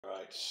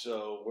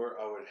so where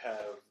I would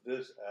have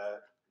this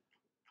at,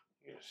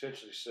 you can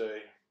essentially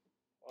say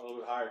a little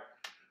bit higher.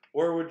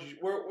 Where would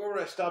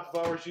I stop if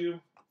I was you?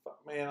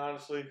 Man,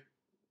 honestly,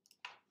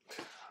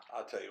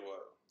 I'll tell you what.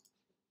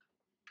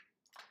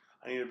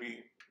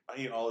 I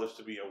need all this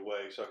to be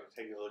away so I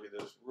can take a look at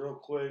this real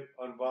quick,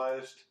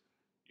 unbiased,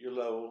 your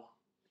level.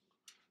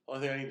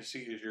 Only thing I need to see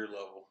is your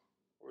level.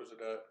 Where's it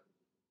at?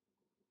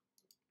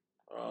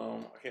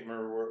 I can't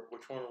remember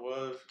which one it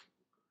was.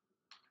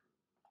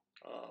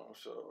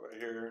 So right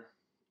here.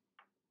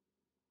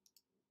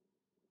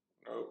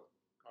 Nope,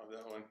 not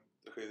that one.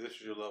 Okay, this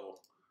is your level.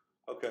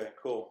 Okay,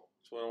 cool.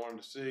 That's what I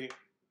wanted to see.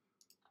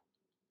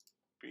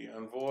 Be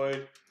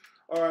unvoid.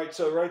 All right,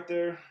 so right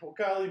there, well,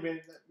 Kylie,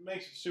 man, that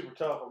makes it super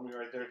tough on me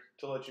right there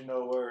to let you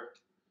know where,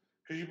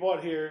 because you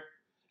bought here,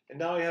 and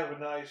now you have a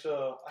nice.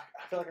 I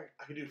feel like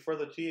I could do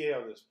further TA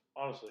on this.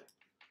 Honestly,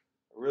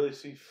 I really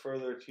see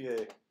further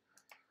TA.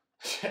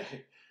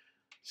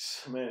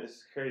 Man, this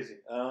is crazy.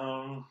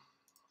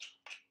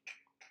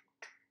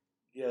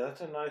 Yeah,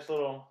 that's a nice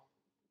little.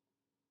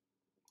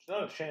 It's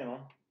not a channel.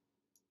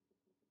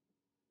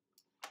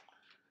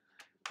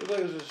 Looks like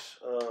it was just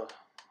a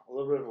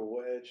little bit of a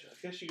wedge. I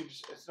guess you could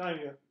just. It's not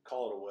even gonna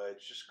call it a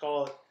wedge. Just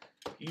call it.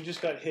 You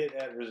just got hit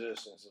at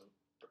resistance.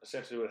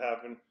 Essentially, what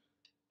happened.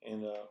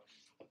 And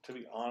to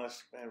be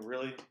honest, man,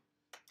 really,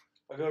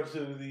 I go to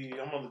the.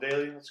 I'm on the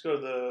daily. Let's go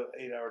to the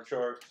 8-hour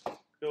chart.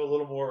 Go a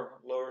little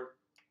more lower.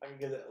 I can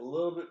get that a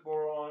little bit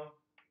more on,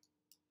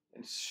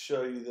 and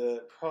show you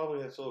that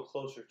probably that's a little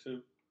closer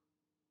to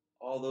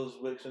all those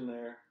wicks in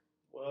there.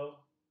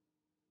 Well,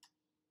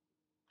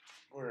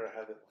 where did I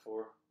have that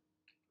before?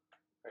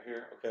 Right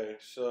here. Okay,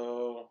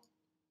 so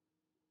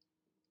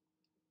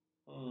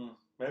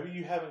maybe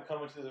you haven't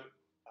come into the.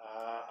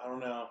 I don't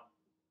know.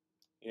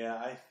 Yeah,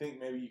 I think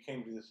maybe you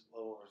came to this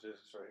level of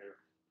resistance right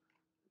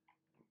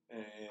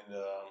here, and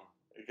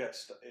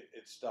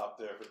it stopped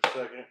there for a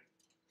second.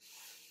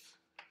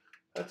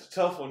 That's a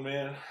tough one,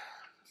 man.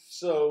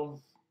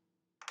 So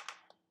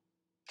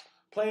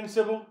plain and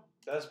simple,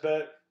 best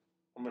bet.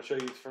 I'm gonna show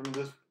you from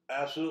this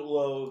absolute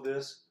low of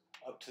this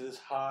up to this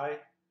high.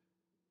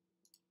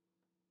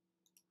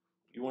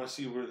 You want to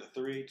see where the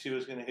 382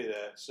 is going to hit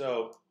at.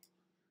 So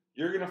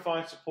you're going to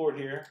find support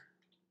here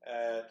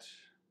at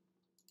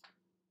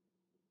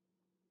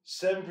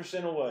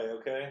 7% away,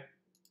 okay?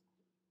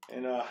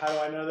 And how do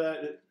I know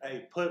that?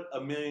 I put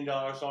 $1 million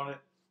on it.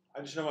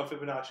 I just know my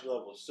Fibonacci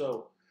levels.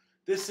 So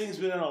this thing's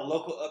been on a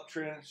local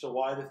uptrend, so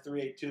why the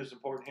 382 is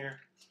important here.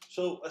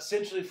 So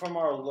essentially from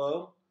our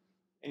low,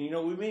 and you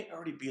know, we may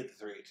already be at the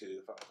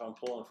 382 if I'm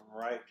pulling from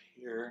right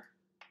here.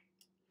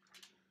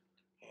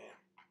 And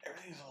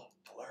everything's a little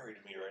blurry to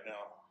me right now.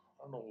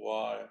 I don't know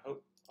why. I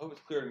hope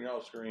it's clear on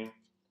y'all's screen.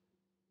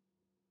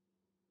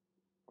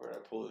 Where did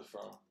I pull this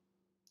from?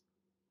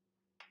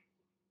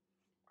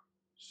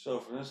 So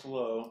from this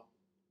low,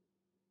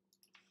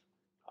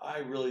 I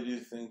really do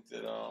think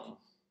that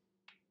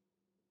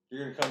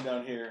you're gonna come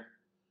down here.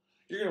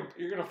 You're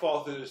gonna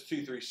fall through this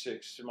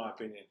 236, in my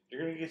opinion.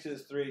 You're gonna get to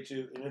this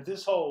 382, and if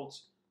this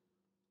holds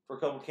for a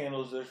couple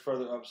candles, there's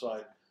further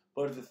upside.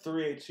 But if the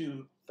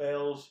 382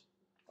 fails,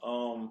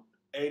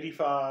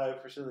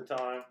 85% of the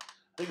time,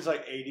 I think it's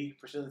like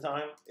 80% of the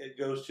time, it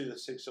goes to the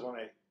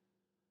 618.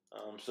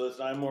 So it's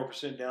 9% more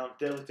down.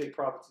 Definitely take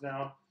profits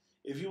now.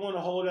 If you want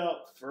to hold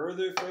out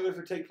further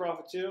for take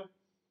profit too,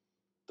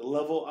 the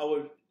level I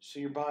would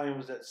see your buying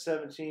was at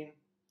 17.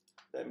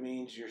 That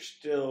means you're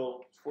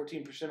still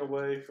 14%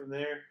 away from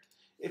there.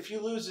 If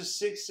you lose a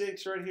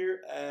 6.6 right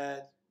here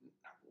at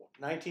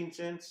 19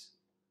 cents,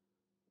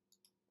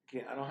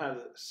 again, I don't have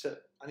the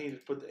set. I need to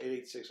put the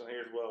 886 on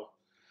here as well.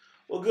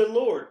 Well, good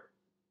Lord.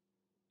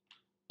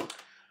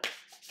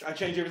 I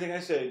changed everything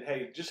I said.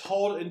 Hey, just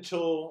hold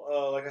until,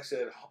 like I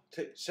said,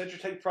 set your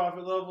take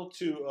profit level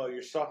to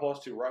your stop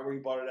loss to right where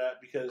you bought it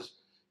at, because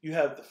you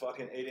have the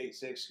fucking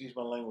 886, excuse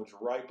my language,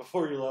 right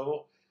before your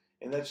level.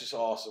 And that's just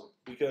awesome,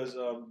 because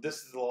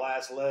this is the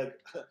last leg.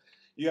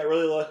 You got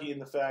really lucky in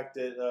the fact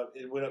that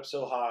it went up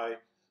so high.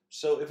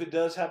 So if it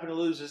does happen to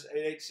lose this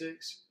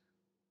 886,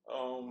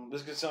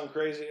 this could sound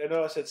crazy. I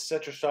know I said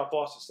set your stop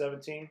loss at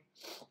 17.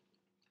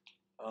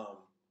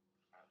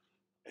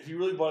 If you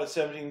really bought at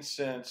 17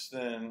 cents,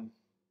 then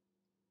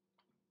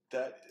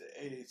that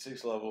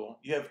 886 level,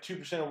 you have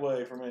 2%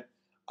 away from it.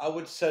 I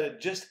would set it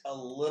just a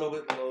little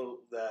bit below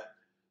that,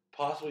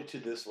 possibly to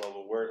this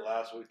level where it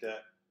last week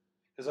at.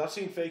 Because I've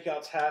seen fake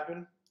outs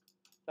happen.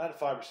 Not at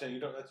 5%.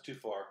 That's too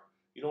far.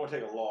 You don't want to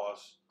take a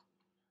loss.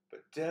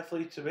 But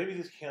definitely to maybe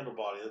this candle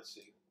body. Let's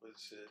see what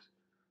this is.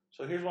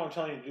 So here's why I'm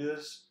telling you to do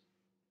this.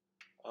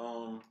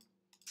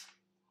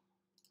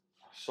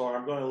 Sorry,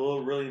 I'm going a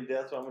little really in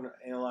depth, so I'm going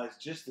to analyze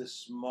just this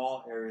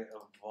small area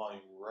of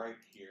volume right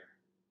here.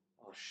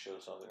 I'll show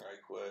something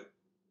right quick.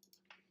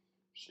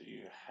 So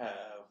you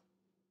have,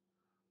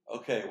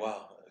 okay,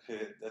 wow,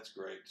 okay, that's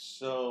great.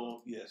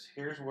 So yes,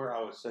 here's where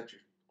I would set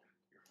your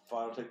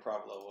final take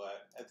profit level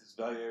at this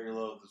value area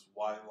low, this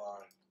white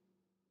line.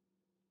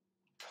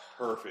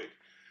 Perfect.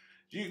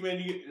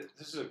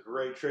 This is a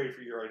great trade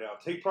for you right now.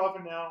 Take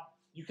profit now.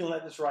 you can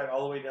let this ride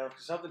all the way down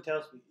because something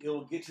tells me it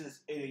will get to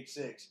this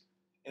 886.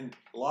 And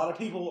a lot of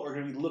people are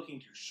going to be looking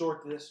to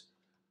short this,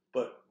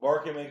 but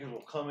market makers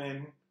will come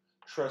in.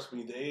 Trust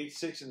me, the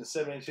 886 and the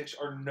 786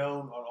 are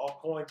known on all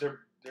coins.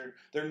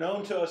 They're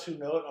known to us who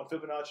know it on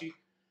Fibonacci.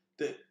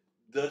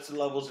 That's the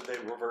levels that they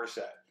reverse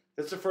at.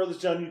 That's the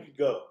furthest down you could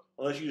go,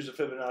 unless you use a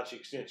Fibonacci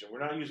extension. We're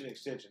not using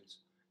extensions.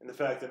 And the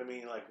fact that, I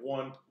mean, like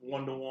one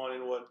to one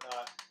and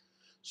whatnot.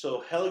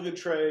 So, hella good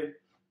trade.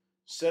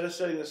 Instead of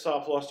setting the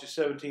stop loss to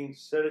 17,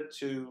 set it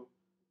to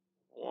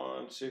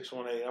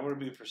 1618. I'm going to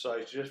be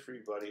precise just for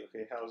you, buddy.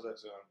 Okay, how's that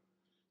sound?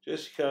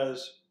 Just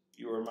because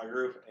you are in my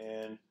group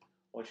and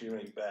I want you to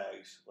make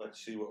bags.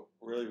 Let's see what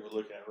really we're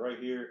looking at right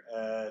here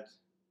at.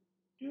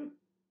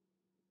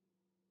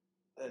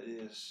 That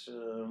is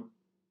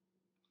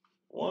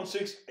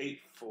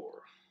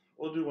 1684.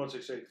 We'll do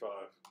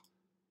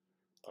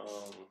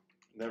 1685.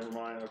 Never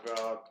mind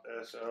about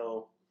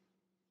SL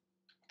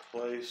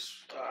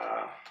place.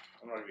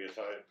 I'm not gonna get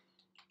tight.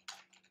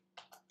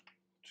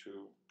 To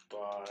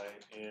buy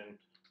in,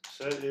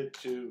 set it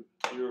to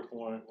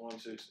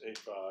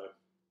 0.1685.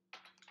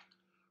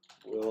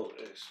 We'll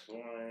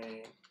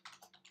explain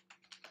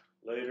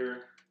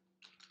later.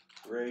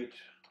 Great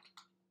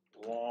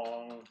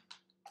long,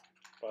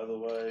 by the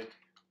way,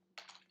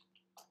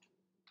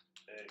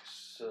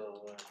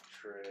 excellent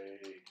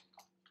trade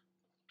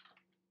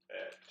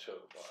at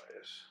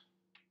Tobias.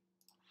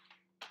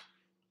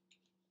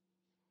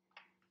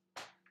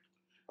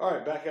 All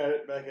right, back at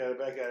it.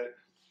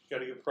 Got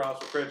to give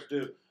props where credit's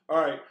due.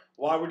 All right,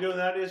 why we're doing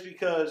that is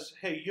because,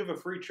 hey, you have a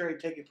free trade,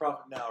 take your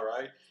profit now,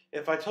 right?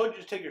 If I told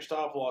you to take your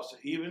stop loss to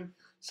even,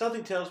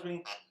 something tells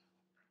me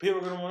people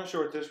are going to want to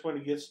short this when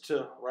it gets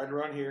to right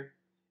around here.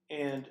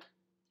 And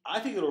I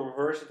think it'll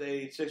reverse at the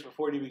 886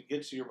 before it even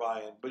gets to your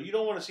buy-in. But you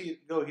don't want to see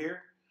it go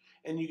here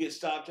and you get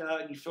stopped out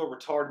and you feel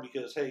retarded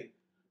because, hey,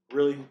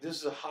 really, this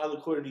is a high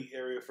liquidity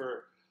area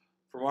for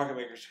market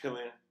makers to come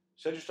in.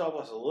 Set your stop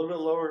loss a little bit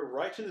lower,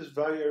 right to this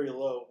value area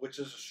low, which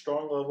is a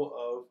strong level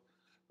of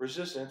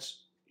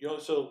resistance. You know,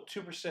 so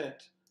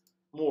 2%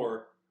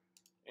 more.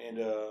 And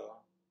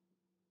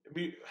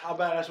how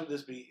badass would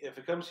this be? If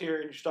it comes here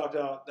and you're stopped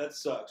out, that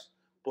sucks.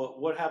 But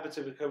what happens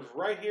if it comes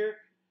right here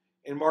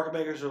and market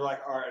makers are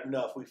like, all right,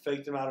 enough. We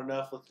faked them out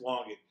enough. Let's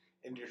long it.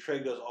 And your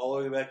trade goes all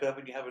the way back up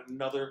and you have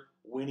another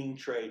winning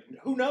trade.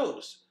 Who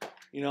knows?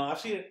 You know, I've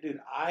seen it,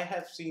 dude. I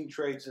have seen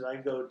trades that I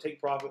can go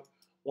take profit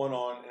one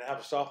on and have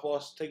a stop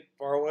loss take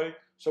far away.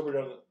 So we're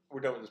done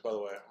with this, by the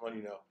way. I'm letting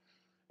you know.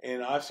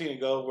 And I've seen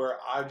it go where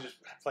I just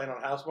plan on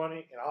house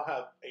money and I'll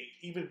have a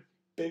even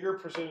bigger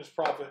percentage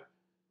profit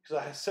because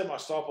I set my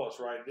stop loss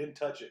right and didn't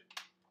touch it.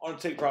 I want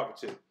to take profit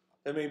too.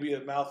 That may be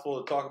a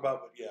mouthful to talk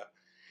about, but yeah.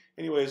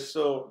 Anyways,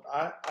 so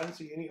I didn't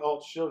see any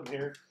alts showed in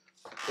here.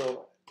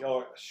 So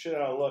y'all shit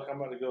out of luck.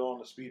 I'm about to go on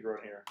the speed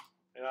run here.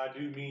 And I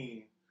do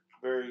mean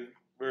very,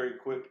 very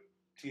quick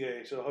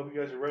TA. So I hope you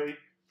guys are ready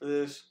for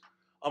this.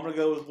 I'm going to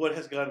go with what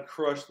has gotten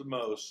crushed the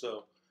most.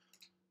 So,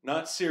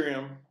 not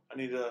Serum. I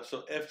need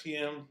so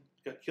FTM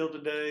got killed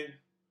today.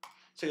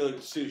 Let's take a look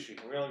at sushi.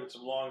 We're going to look at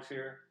some longs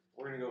here.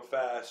 We're going to go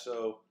fast. So, I'm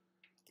going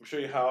to show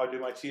you how I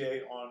do my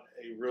TA on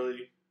a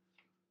really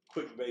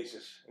quick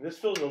basis. And this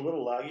feels a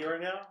little laggy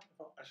right now.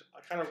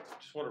 I kind of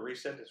just want to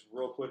reset this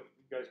real quick. If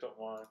you guys don't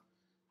mind.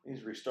 I need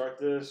to restart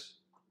this.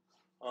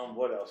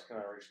 What else can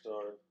I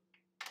restart?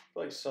 I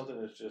feel like something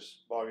is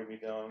just bogging me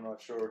down. I'm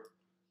not sure.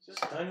 Is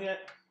this done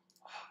yet?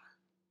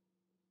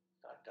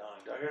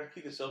 Done. Do I gotta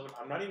keep this open?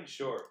 I'm not even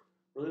sure.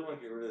 Really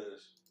want to get rid of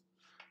this.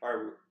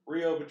 Alright,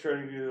 reopen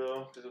trading view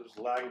though, because it was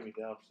lagging me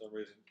down for some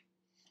reason.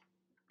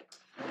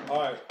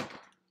 Alright.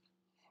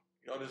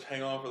 Y'all just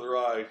hang on for the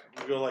ride.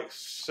 We go like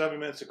 7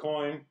 minutes a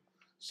coin,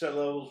 set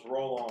levels,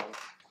 roll on.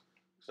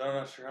 So I'm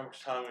not sure how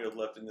much time we have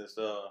left in this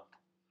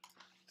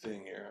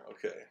thing here.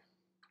 Okay.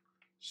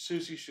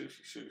 Sushi.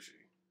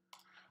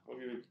 We'll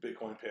give you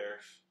Bitcoin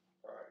pairs.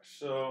 Alright,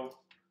 so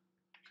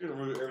I'm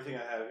gonna remove everything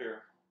I have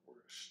here. We're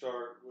going to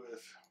start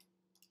with,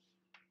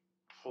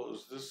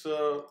 close this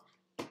up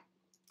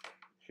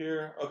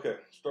here. Okay,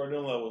 start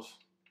doing levels.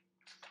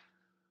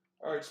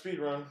 All right, speed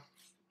run.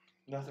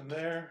 Nothing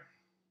there.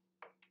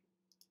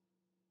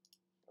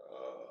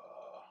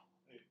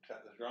 Need to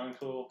tap this drawing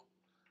tool.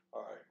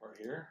 All right, right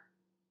here.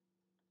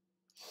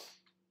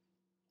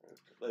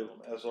 Label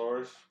them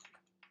SRs.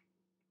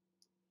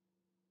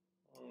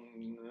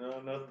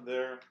 No, nothing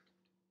there.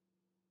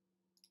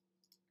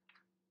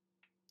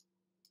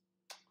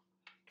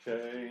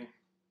 Okay.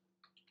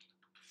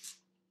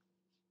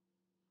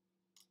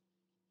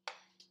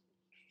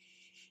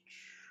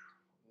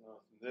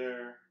 Nothing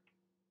there.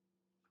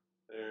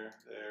 There.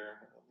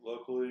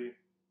 Locally.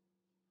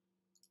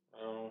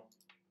 No.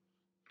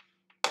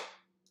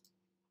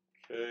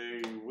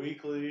 Okay,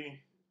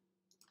 weekly.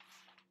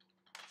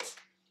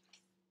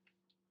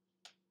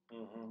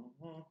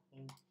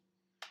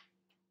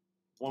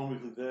 One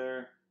weekly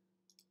there.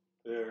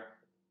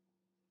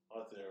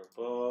 Not there.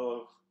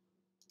 Above.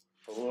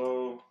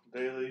 Below.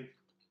 Daily.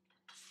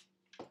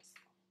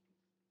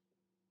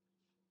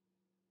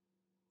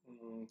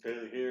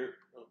 Daily here.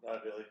 Oh,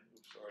 not daily.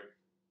 Oops, sorry.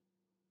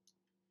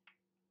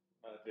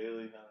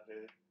 not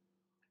daily.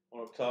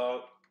 1 up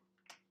top.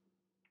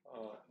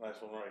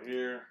 Nice one right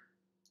here.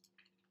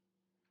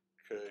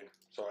 Okay,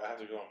 sorry, I have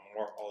to go and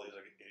mark all these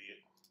like an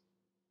idiot.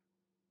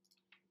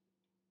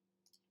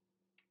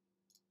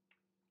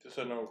 Just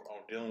so I know what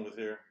I'm dealing with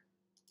here.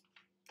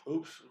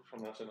 Oops,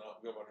 I'm messing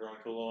up. Got my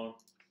drawing tool on.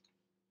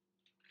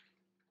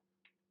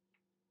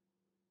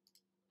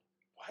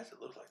 Why does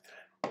it look like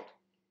that?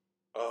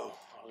 Oh,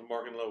 I was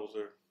marking levels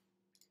there.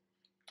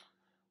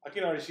 I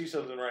can already see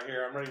something right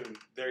here. I'm not even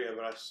there yet,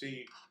 but I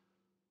see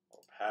a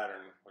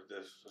pattern with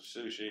this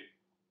sushi.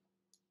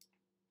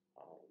 I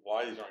don't know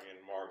why these aren't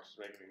getting marked. It's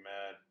making me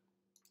mad.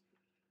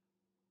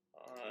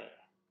 Alright.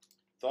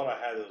 Thought I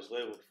had those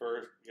labeled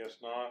first. Guess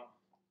not.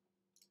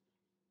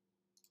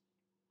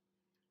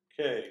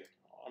 Okay.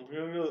 I'm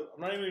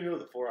not even going to go to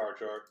the 4-hour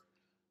chart.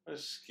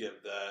 Let's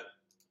skip that.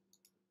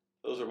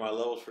 Those are my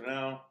levels for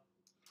now.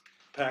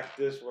 Pack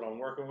this, what I'm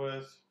working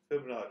with.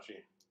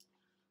 Fibonacci.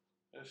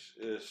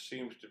 This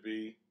seems to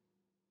be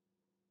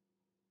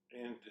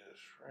in this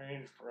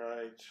range,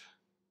 right?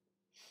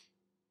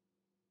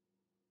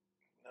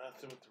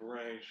 Nothing with the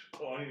range.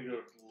 Oh, I need to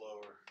go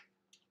lower.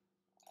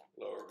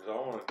 Lower, because I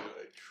want to do a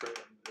trade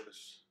on this.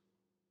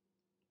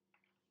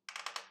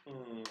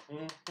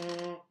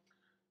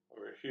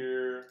 Over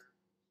here.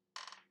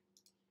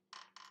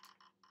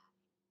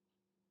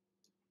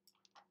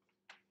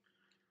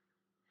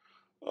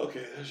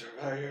 Okay, there's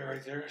our value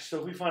right there. So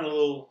if we find a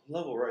little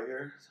level right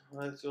here,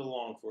 that's a little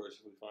long for us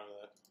if we find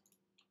that.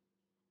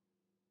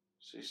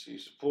 CC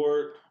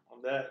support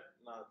on that,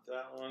 not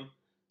that one.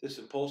 This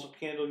impulsive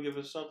candle give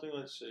us something.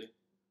 Let's see.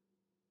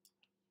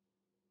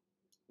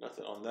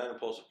 Nothing on that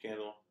impulsive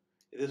candle.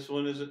 If this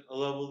one isn't a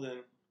level,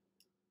 then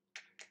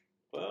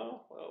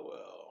well.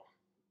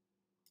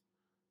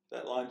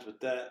 That lines with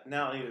that.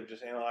 Now I need to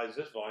just analyze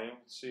this volume,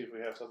 see if we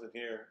have something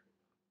here.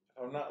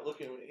 If I'm not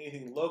looking at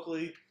anything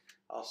locally,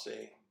 I'll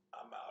say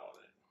I'm out on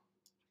it.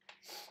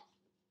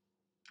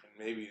 And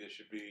maybe this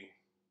should be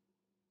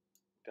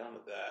down to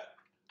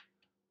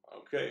that.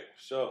 Okay,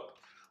 so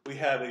we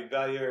have a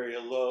value area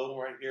low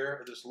right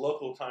here, this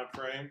local time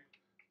frame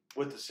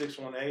with the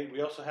 618.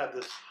 We also have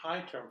this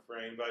high term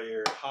frame value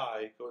area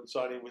high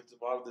coinciding with the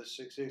bottom of this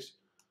 66.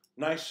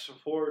 Nice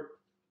support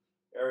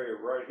area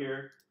right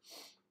here.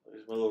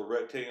 There's my little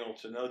rectangle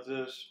to note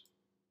this.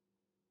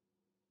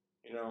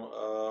 You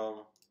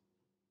know,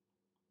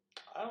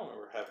 I don't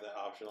ever have that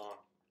option on.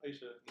 I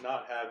used to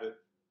not have it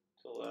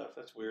to the left.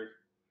 That's weird.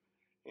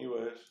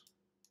 Anyways,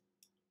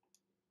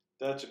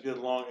 that's a good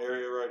long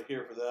area right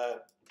here for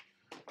that.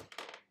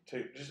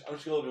 I'm just going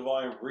to look at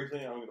volume briefly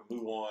and I'm going to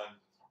move on.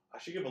 I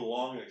should give a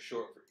long and a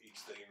short for each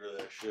thing,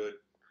 really. I should.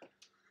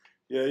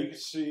 Yeah, you can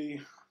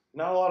see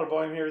not a lot of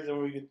volume here. Then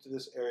when we get to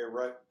this area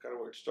right kind of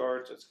where it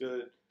starts, that's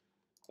good.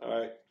 All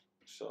right,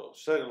 so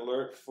set an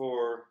alert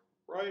for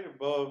right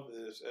above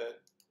this at.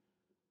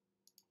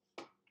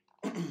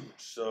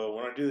 So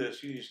when I do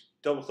this, you just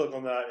double click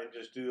on that and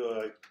just do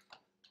a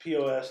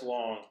POS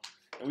long.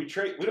 And we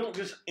don't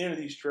just enter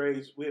these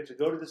trades. We have to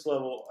go to this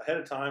level ahead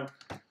of time,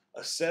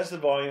 assess the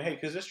volume. Hey,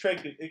 because this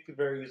trade could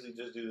very easily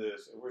just do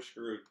this, and we're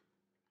screwed.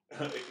 It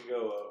could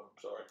go.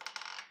 Sorry.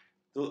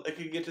 It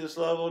could get to this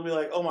level and be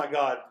like, oh my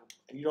god,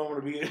 and you don't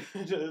want to be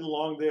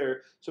long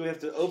there. So we have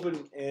to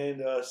open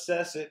and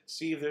assess it,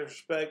 see if there's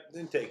respect,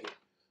 then take it.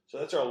 So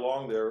that's our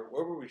long there.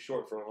 Where were we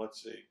short from?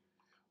 Let's see.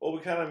 Well,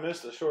 we kind of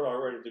missed the short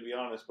already, to be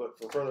honest. But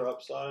for further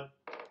upside,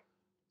 I'll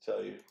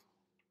tell you.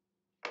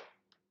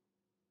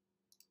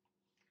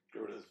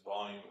 Get rid of this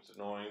volume. It's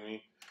annoying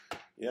me.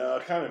 Yeah, I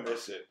kind of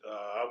miss it.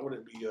 I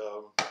wouldn't be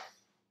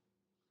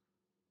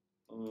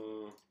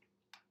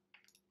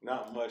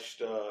not much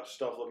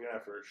stuff looking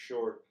at for a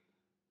short.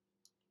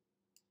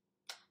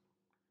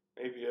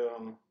 Maybe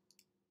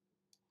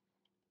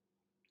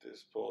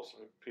this pulse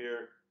up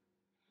here.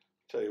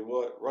 Tell you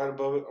what, right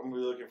above it, I'm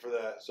gonna be looking for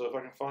that. So if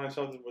I can find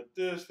something with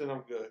this, then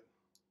I'm good.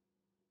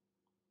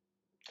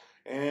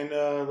 And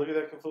look at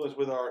that confluence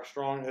with our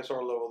strong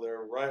SR level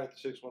there, right at the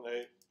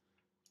 618.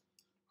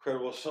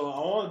 Incredible. So I'm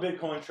on the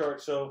Bitcoin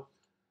chart. So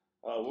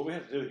what we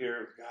have to do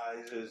here,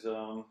 guys, is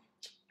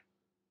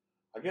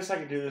I guess I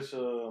can do this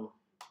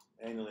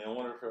annually. I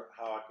wonder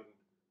how I can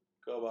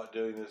go about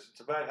doing this. It's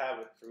a bad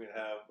habit for me to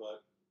have,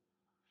 but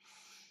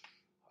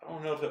I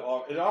don't know if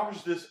it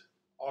offers this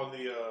on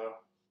the.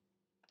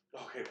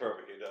 Okay,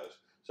 perfect. It does.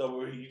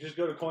 So you just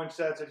go to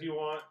CoinStats if you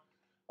want.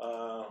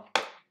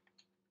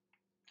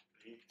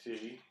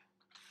 BT.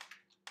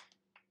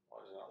 Why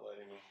is it not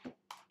letting me?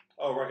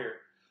 Oh, right here.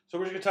 So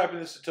we're just gonna type in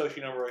this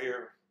Satoshi number right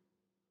here.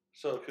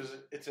 So because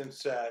it's in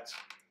Sats.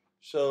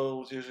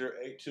 So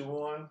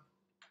 00821.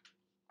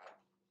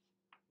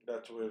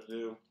 That's what we have to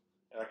do.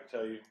 And I can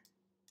tell you.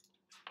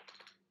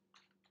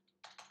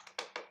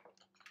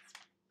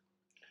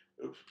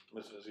 Oops,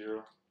 missing a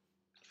zero.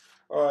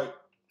 All right.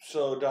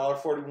 So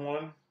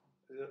 $1.41.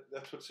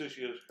 That's what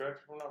sushi is,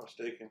 correct? If I'm not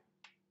mistaken.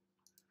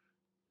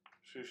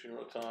 Sushi in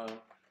real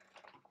time.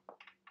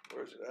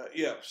 Where's it at?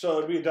 Yeah. So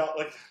it'd be $1.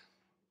 Like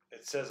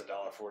it says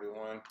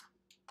 $1.41.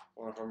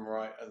 Wonder if I'm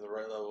right at the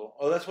right level.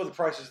 Oh, that's what the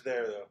price is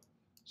there, though.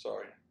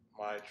 Sorry,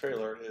 my trade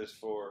alert is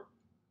for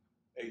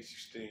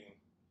 816.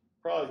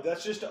 Probably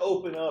that's just to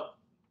open up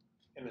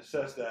and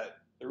assess that.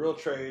 The real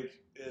trade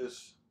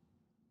is,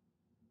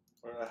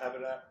 where do I have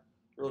it at?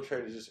 The real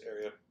trade is this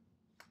area.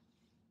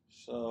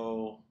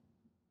 So,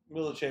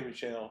 middle of the champion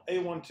channel,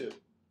 A12.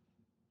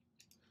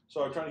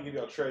 So I'm trying to give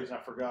y'all trades and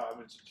I forgot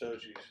I'm in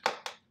Satoshis.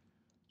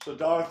 So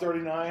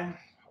 $1.39,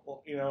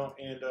 you know,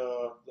 and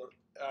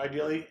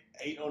ideally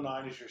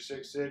 809 is your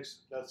 6.6.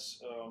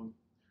 That's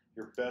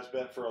your best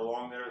bet for a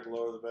long there. The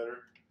lower the better.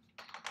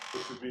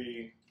 Which would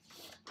be,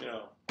 you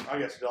know, I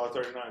guess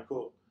 $1.39.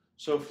 Cool.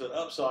 So for the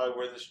upside,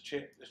 where this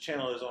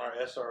channel is on our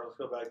SR, let's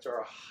go back to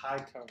our high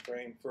time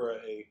frame for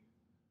a.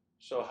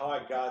 So how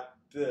I got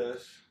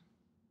this,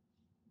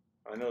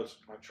 I know it's,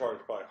 my chart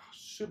is probably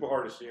super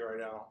hard to see right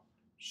now.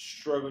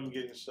 Struggling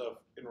getting stuff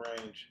in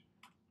range.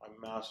 My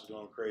mouse is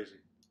going crazy.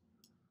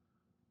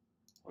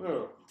 I'm gonna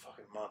go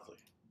fucking monthly.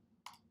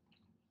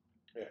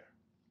 Yeah.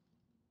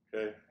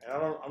 Okay. And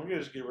I'm gonna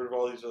just get rid of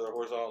all these other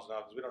horizontals now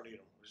because we don't need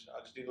them.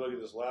 I just need to look at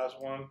this last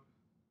one.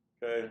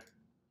 Okay.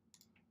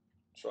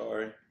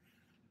 Sorry.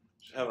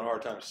 Just having a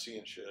hard time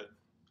seeing shit.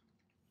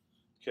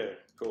 Okay,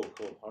 cool.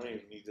 I don't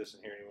even need this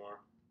in here anymore.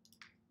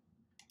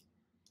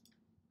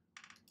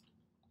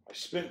 I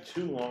spent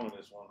too long on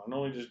this one. I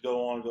normally just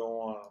go on. I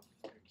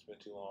fucking spent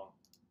too long.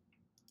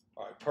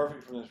 Alright,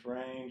 perfect from this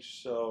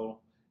range.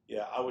 So,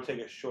 yeah, I would take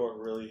a short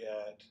really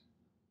at,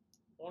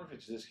 I wonder if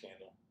it's this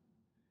candle.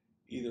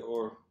 Either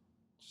or.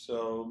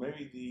 So,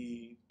 maybe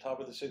the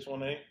top of the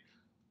 618.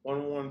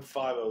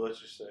 1150, let's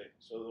just say.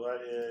 So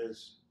that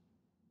is,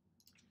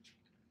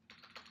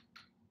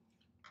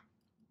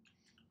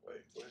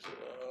 wait, what is it?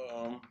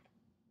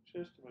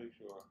 Just to make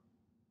sure.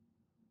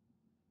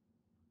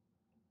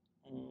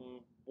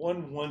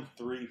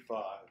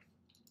 1135.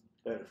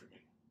 Better for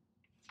me.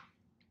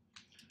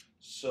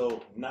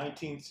 So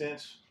 19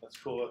 cents. That's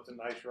cool. That's a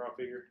nice round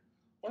figure.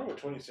 I wonder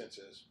what 20 cents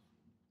is.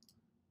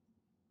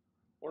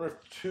 I wonder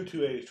if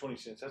 228 is 20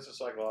 cents. That's a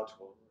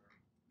psychological.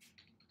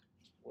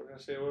 What did I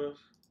say it was?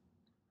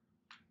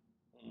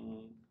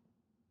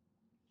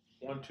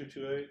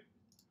 1228.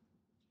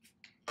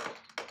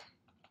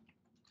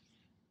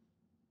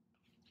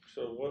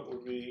 So what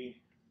would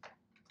be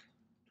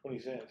 20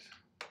 cents?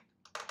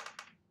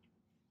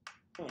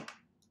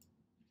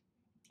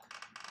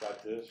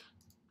 Got this.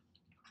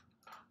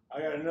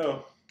 I gotta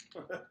know.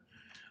 I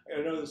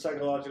gotta know what the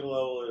psychological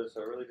level is.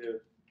 I really do.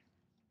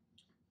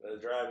 That'll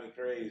drive me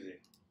crazy.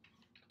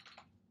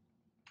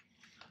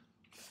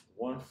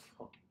 I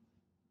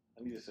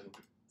need some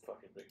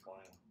fucking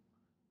Bitcoin.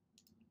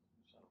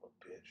 Son of a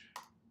bitch.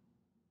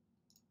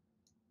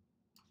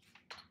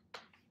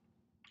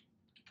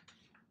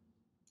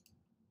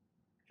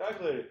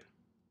 Calculate it.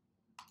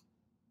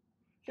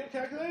 Can't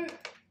calculate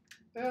it?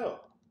 The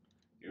hell?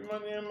 You my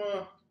name,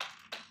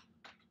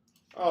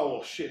 oh,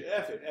 well, shit.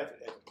 F it.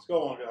 Let's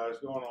go on, guys.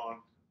 Going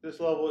on. This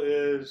level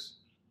is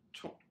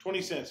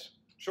 20 cents.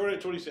 Short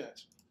at 20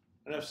 cents.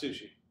 Enough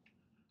sushi.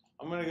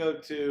 I'm going to go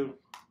to,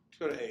 let's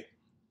go to 8.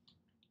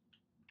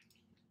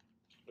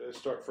 Let's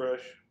start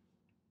fresh.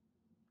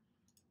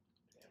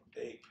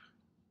 Damn, 8.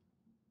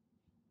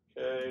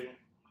 Okay.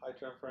 High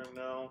time frame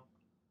now.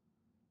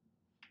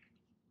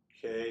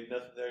 Okay,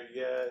 nothing there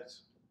yet.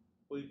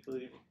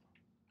 Weekly.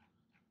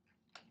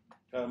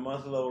 Got a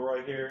monthly level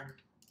right here.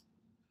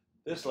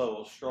 This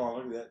level is strong.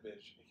 Look at that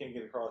bitch. You can't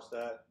get across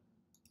that.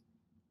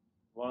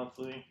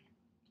 Monthly.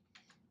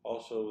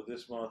 Also with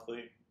this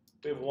monthly.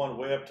 We have one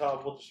way up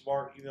top with the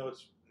smart. You know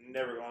it's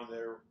never going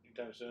there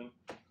anytime soon.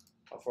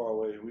 How far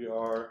away we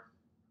are.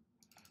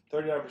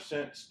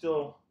 39%.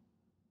 Still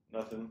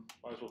nothing.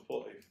 Might as well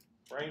pull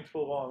a range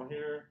pull volume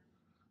here.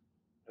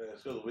 Okay,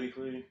 let's go to the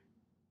weekly.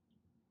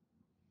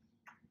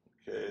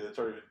 Okay, that's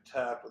already been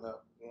tapped on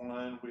that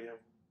one. We have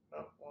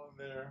that one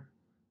there.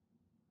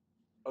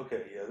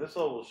 Okay, yeah, this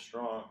level is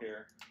strong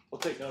here.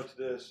 We'll take note of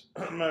this.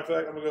 Matter of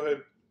fact, I'm going to go ahead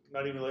and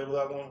not even label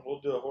that one. We'll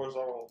do a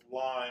horizontal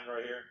line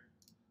right here.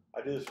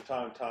 I do this from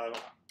time to time.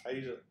 I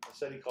use a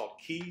setting called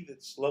key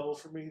that's level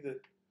for me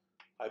that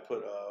I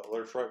put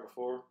alerts right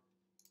before.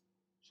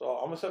 So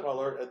I'm going to set my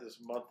alert at this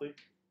monthly.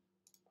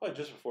 Probably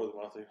just before the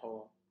monthly.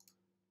 Hold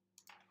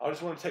on. I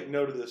just want to take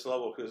note of this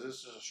level because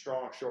this is a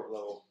strong short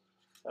level.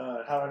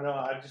 How do I know?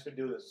 I've just been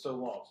doing this so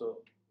long.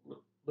 So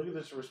look at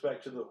this with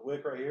respect to the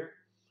wick right here.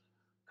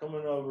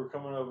 Coming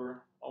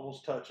over,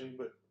 almost touching,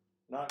 but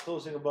not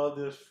closing above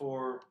this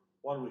for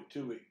 1 week,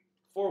 2 weeks,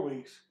 4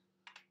 weeks.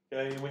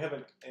 Okay, and we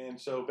haven't, and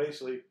so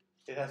basically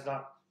it has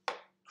not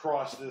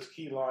crossed this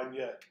key line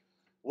yet.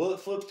 Will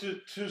it flip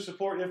to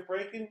support if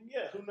breaking?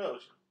 Yeah, who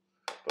knows?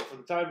 But for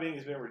the time being,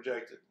 it's been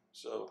rejected.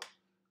 So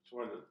just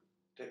wanted to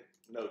take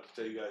note to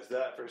tell you guys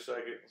that for a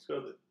second. Let's go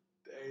to the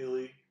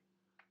daily.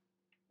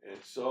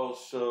 It's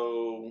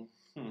also,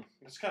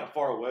 it's kind of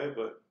far away,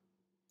 but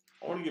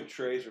I want to give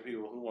trades for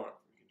people who want to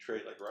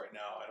trade like right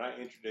now, and I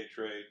intraday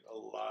trade a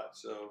lot,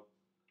 so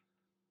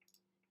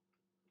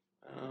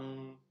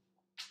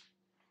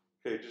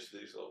okay, just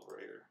these over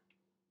here.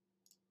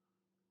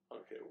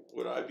 Okay,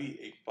 would I be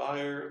a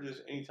buyer of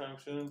this anytime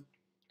soon?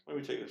 Let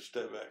me take a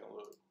step back and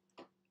look.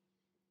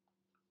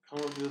 come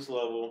up to this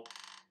level.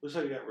 Looks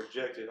like it got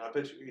rejected. I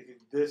bet you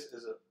this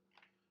is a.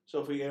 So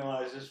if we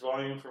analyze this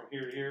volume from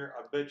here to here,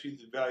 I bet you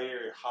the value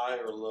area high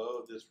or low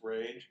of this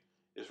range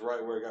is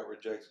right where it got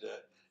rejected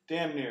at.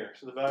 Damn near.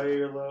 So the value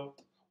area low.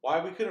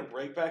 Why we couldn't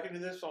break back into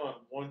this on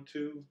 1,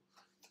 2,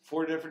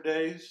 4 different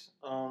days?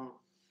 And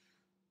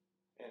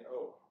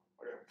oh,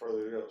 I got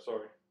further to go.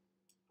 Sorry.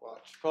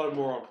 Watch. Probably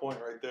more on point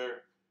right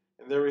there.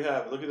 And there we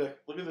have it. Look at that.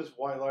 Look at this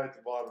white line at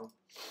the bottom.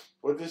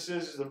 What this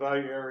is the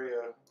value area.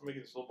 Let me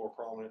make this a little more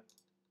prominent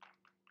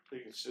so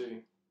you can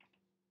see.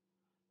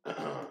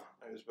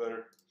 Maybe it's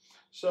better.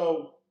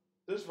 So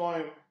this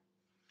volume,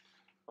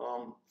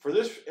 for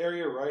this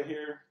area right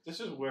here, this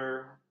is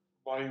where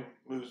volume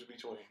moves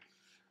between.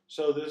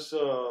 So this,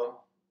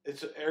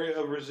 it's an area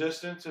of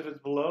resistance. If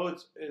it's below,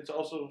 it's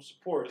also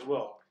support as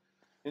well,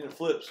 and it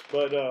flips.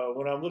 But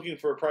when I'm looking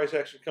for a price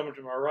action coming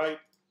to my right,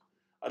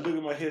 I look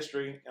at my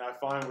history and I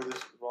find where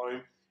this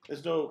volume.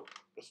 It's no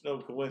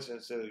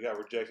coincidence that it got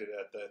rejected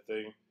at that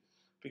thing,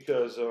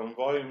 because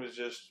volume is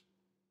just.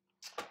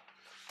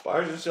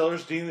 Buyers and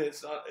sellers deem that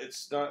it's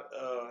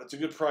a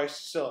good price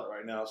to sell it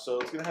right now. So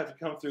it's going to have to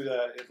come through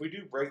that. If we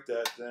do break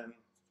that, then,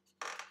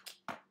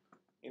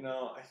 you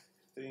know, I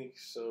think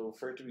so.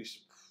 For it to be,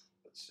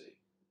 let's see,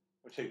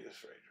 we'll take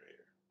this range right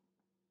here.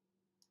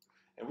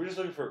 And we're just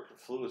looking for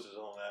confluences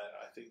on that.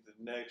 I think the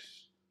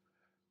next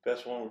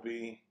best one would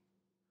be,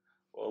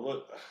 well,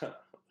 look, look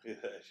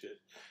at that shit.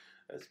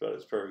 That's about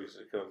as perfect as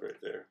it comes right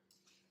there.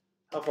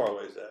 How far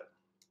away is that?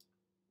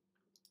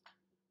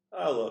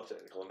 I love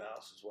technical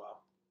analysis. Wow.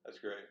 That's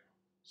great.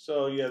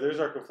 So yeah, there's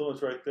our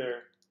confluence right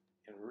there.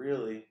 And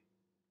really,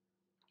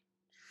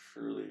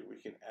 truly, we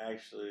can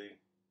actually,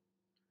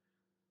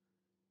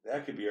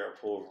 that could be our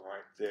pull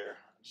right there.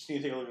 Just need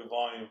to take a look at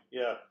volume.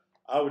 Yeah,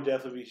 I would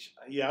definitely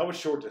be, I would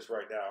short this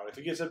right now. If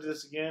it gets up to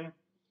this again,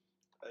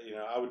 you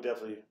know, I would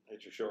definitely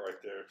hit your short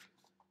right there.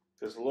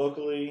 Because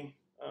locally,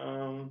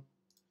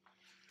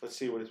 let's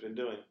see what it's been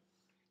doing.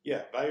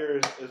 Yeah,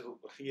 buyer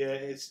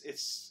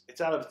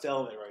it's out of its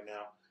element right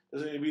now.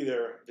 Doesn't need to be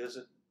there. Does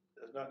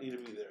not need to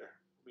be there,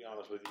 to be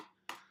honest with you.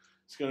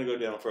 It's going to go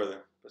down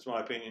further. That's my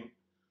opinion.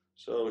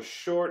 So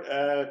short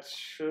at,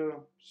 let's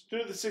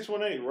do the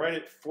 618, right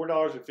at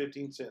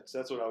 $4.15.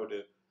 That's what I would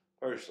do,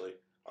 personally.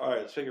 All right,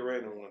 let's pick a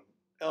random one.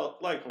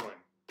 Litecoin.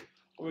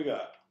 What we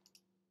got?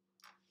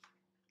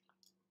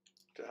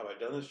 Have I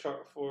done this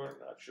chart before?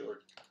 Not sure.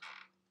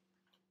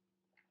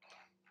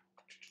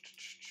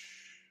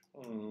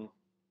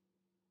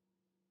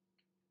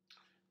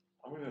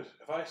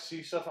 If I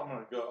see stuff,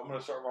 I'm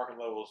gonna start marking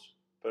levels.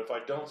 But if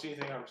I don't see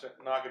anything, I'm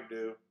not gonna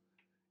do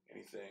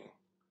anything.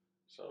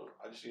 So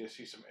I just need to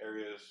see some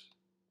areas.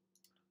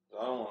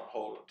 I don't want to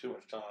hold it too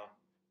much time.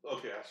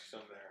 Okay, I see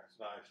something there. It's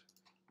nice.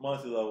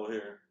 Monthly level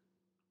here.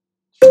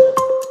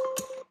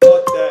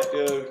 Fuck that,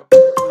 dude.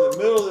 In the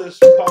middle of this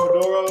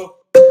Pomodoro,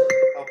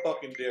 how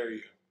fucking dare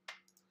you?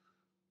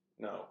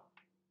 No.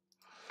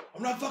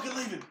 I'm not fucking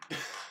leaving.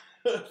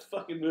 What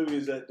fucking movie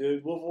is that,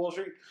 dude? Wolf of Wall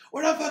Street?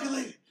 We're not fucking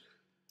leaving.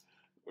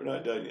 We're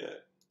not done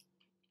yet.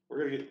 We're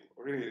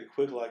gonna get a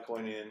quick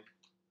Litecoin in,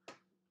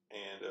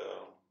 and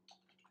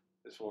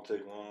this won't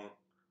take long.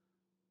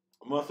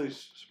 A monthly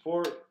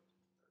support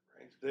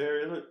range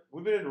there. Look,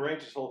 we've been in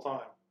range this whole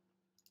time.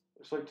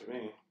 Looks like to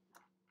me.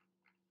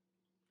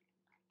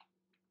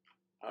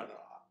 I don't know.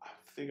 I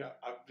think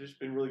I've just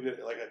been really good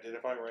at like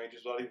identifying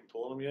ranges without even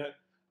pulling them yet.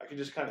 I can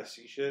just kind of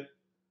see shit.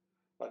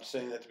 I'm not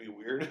saying that to be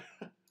weird.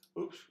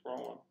 Oops, wrong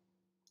one.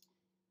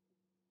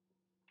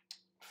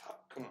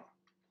 Fuck, come on.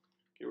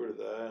 Get rid of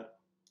that.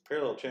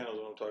 Parallel channels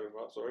is what I'm talking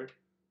about, sorry.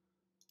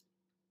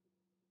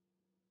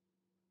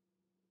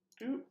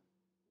 Dude.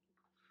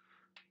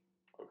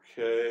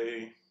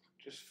 Okay.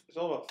 It's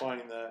all about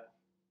finding that.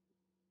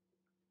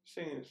 This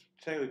thing has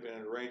technically been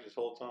in range this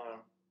whole time.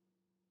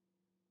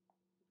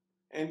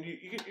 And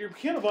your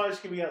candle values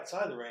can be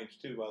outside the range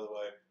too, by the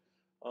way.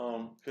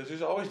 Because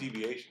there's always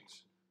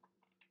deviations.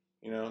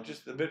 You know,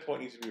 just the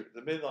midpoint needs to be,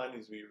 the midline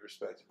needs to be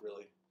respected,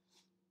 really.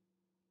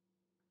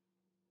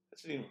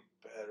 That's an even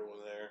better one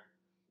there.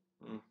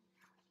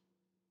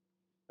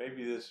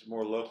 Maybe this is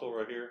more local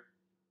right here.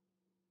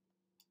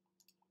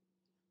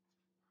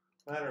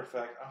 Matter of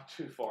fact, I'm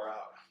too far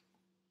out.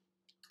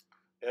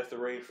 F the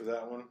range for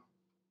that one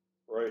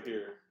right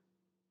here.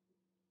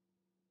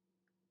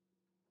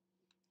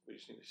 We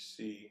just need to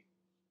see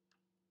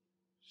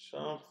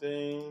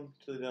something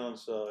to the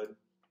downside.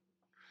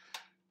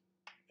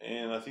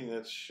 And I think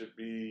that should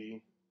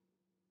be,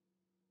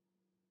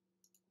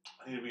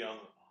 I need to be on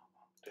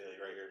the daily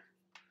right here.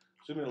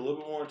 Zoom in a little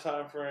bit more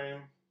time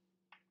frame.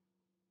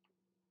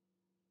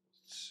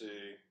 Let's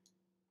see.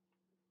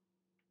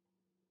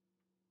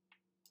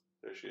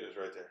 There she is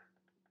right there.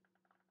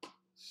 I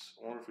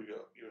wonder if we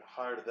go even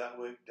higher to that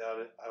wick. Doubt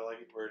it. I like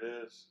it where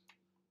it is.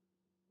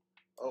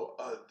 Oh,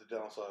 the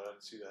downside. I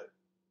didn't see that.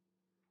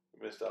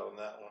 We missed out on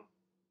that one.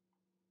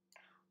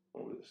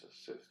 What was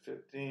this?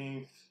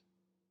 15th.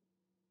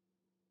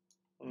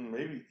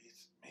 Maybe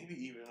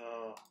even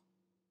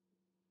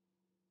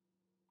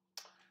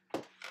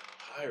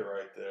high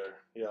right there.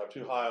 Yeah, I'm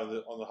too high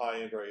on the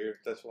high end right here.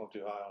 That's what I'm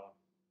too high on.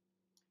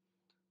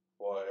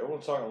 Boy,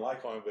 everyone's talking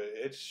Litecoin, but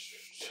it's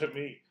to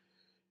me,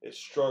 it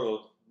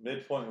struggled.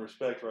 Midpoint of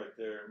respect right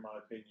there, in my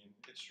opinion.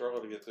 It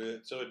struggled to get through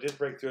it. So it did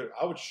break through it.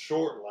 I would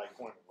short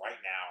Litecoin right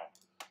now,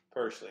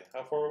 personally.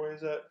 How far away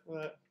is that from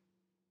that?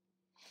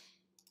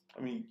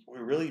 I mean, we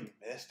really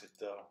missed it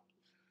though.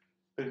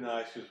 Been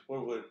nice because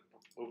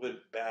we've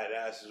been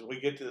badasses. When we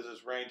get to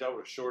this range, I would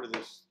have shorted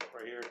this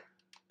right here,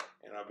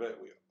 and I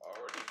bet we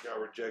already got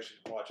rejection.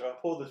 Watch, if I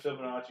pull the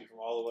Fibonacci from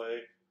all the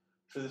way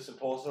to this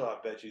impulsive, I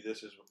bet you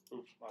this is,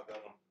 oops, my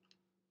bad one.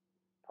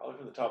 Probably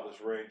from the top of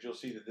this range, you'll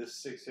see that this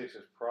 6.6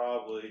 is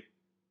probably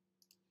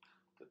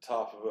the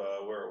top of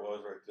where it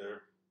was right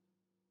there.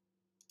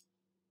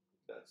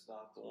 That's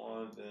not the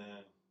one,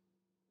 then,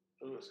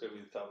 oh, it's going to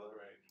be the top of the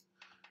range.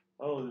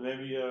 Oh,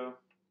 maybe,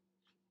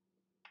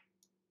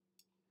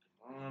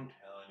 I'm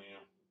telling you.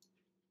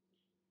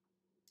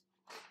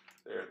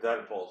 There, that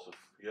impulsive,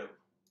 yep.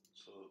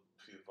 So,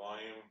 see the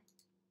volume.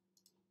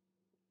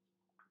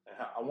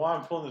 And why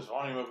I'm pulling this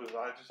volume up is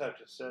I just have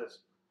to assess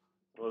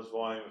what's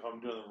volume. If I'm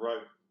doing the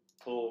right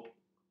pull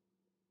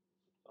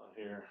on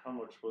here, how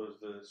much was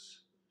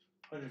this?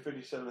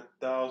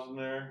 157,000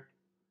 there.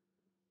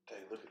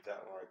 Dang, look at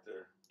that one right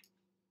there.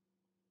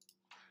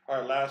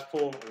 All right, last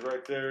pull is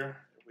right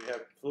there. If we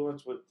have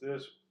influence with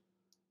this,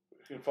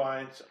 we can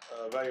find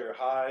a value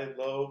high,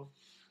 low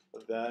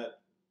of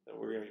that, then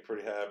we're gonna be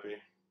pretty happy. I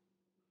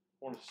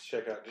want to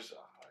check out just a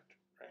high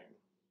frame.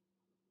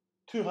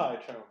 Too high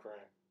term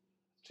frame.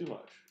 Too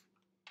much.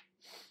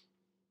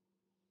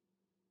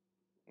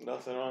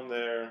 Nothing on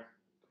there.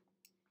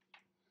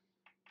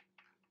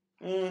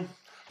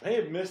 May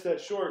have missed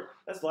that short.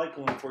 That's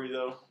Litecoin for you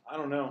though. I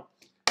don't know.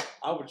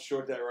 I would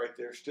short that right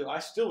there. I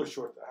still would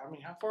short that. I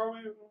mean, how far are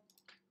we?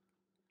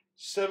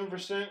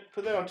 7%.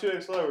 Put that on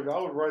 2x leverage. I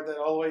would write that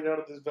all the way down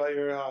to this value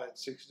area high at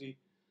 60,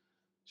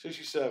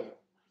 67.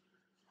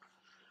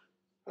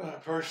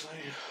 Personally,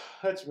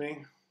 that's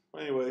me.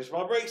 Anyways,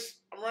 my breaks.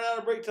 I'm running out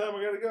of break time.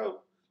 I gotta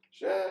go.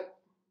 Shit.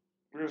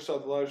 We're gonna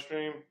start the live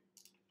stream.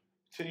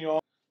 Continue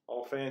on.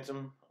 All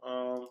phantom.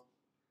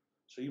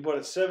 So you bought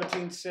it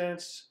 17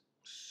 cents.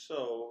 So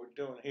what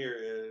we're doing here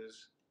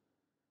is,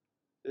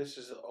 this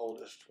is the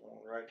oldest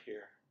one right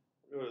here.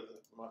 Go to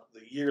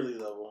the yearly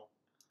level.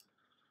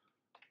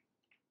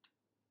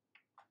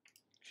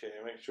 Okay,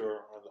 make sure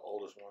I'm the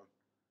oldest one.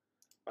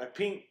 My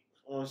pink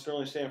ones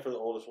only stand for the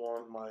oldest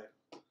one. My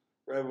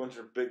red ones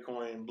are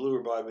Bitcoin, blue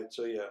are Bybit.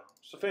 So yeah,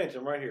 so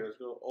phantom right here. Let's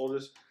go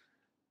oldest.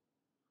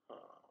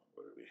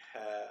 What do we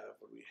have?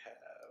 What do we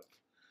have?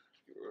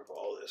 Get rid of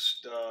all this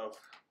stuff.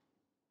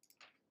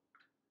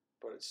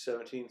 But it's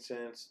 17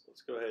 cents.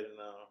 Let's go ahead and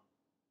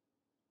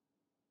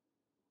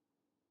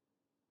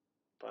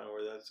find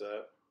where that's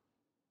at.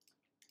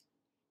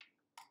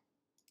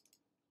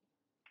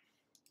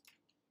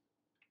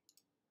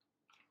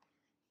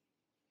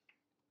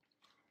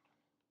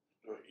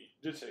 Oh, you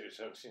did say it was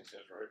 17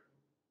 cents, right?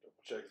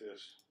 Double check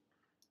this.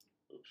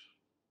 Oops.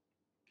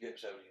 Yep,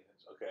 17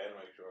 cents. Okay, I had to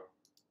make sure.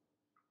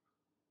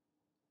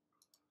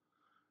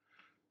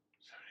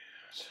 70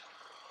 cents.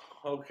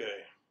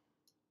 Okay.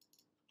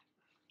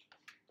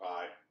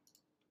 Bye.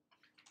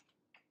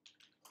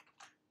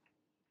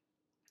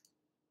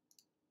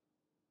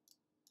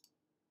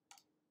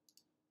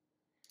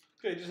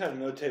 Okay, just have to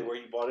notate where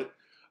you bought it.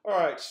 All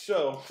right,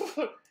 so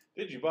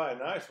did you buy a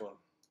nice one?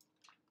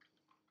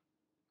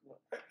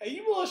 Hey,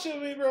 you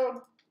bullshitting me,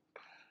 bro?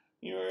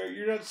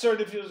 You're not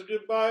certain if it was a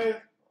good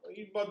buy?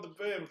 You bought the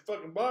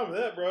fucking bottom of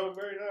that, bro.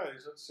 Very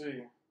nice. Let's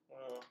see.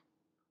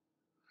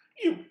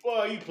 You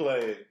played.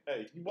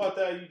 Hey, you bought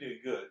that. You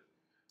did good.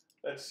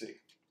 Let's see.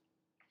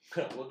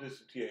 We'll do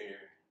some TA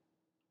here.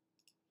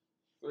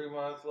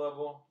 3-month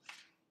level.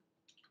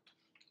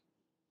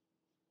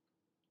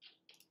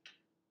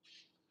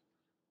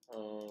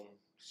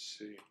 Let's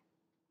see.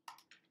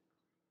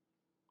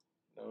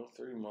 No,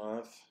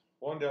 3-month.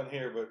 One down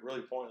here, but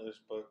really pointless.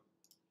 But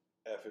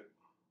F it.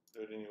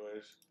 Do it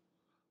anyways.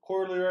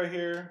 Quarterly right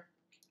here.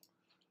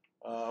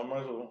 I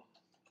might as well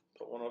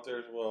put one up there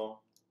as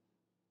well.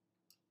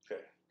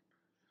 Okay.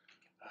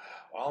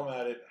 While I'm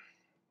at it,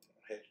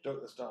 hey,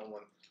 that's not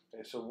one.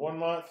 Okay, so 1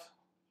 month.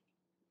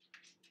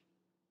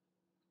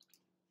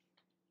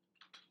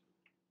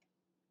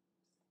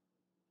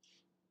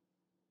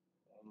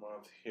 1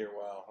 month here.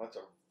 Wow, that's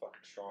a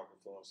fucking strong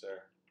influence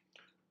there.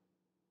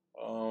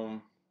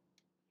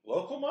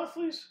 Local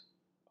monthlies,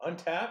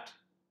 untapped.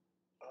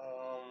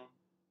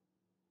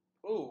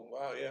 Oh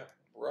wow, yeah,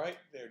 right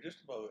there,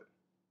 just above it.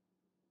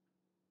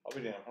 I'll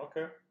be damned.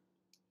 Okay.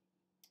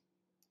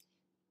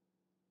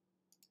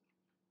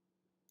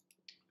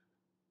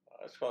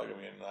 That's probably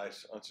gonna be a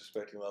nice,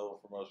 unsuspecting level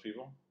for most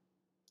people.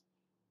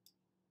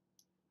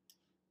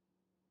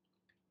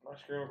 Am I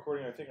screen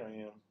recording? I think I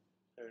am.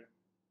 Okay.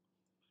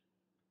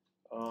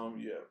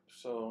 Yeah.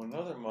 So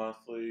another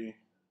monthly,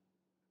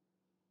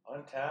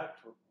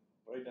 untapped,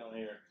 way down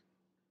here.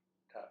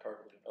 Tap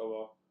perfectly. Oh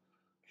well.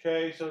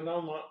 Okay. So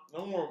no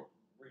more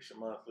recent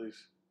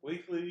monthlies.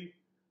 Weekly.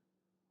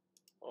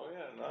 Oh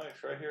yeah,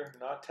 nice right here.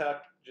 Not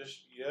tapped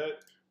just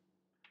yet.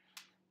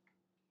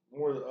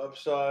 More of the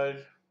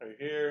upside right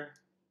here.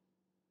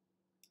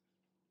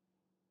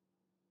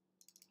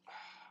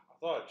 I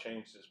thought I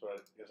changed this, but I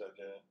guess I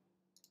didn't.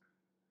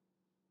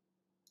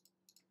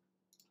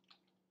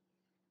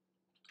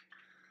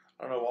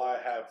 I don't know why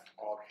I have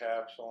all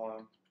caps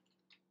on.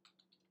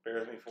 Bear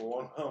with me for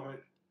one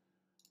moment.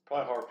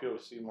 Probably hard for people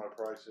to see my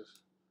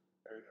prices.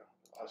 There you go.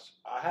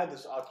 I had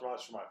this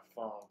optimized for my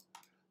phone.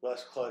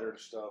 Less cluttered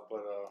stuff,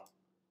 but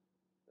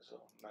it's a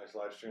nice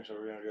live stream, so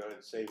we're going to go ahead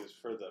and save this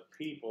for the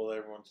people,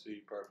 everyone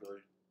see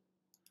properly.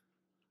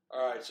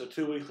 Alright, so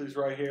 2 weeklies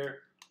right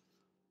here.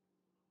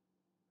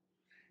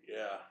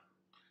 Yeah.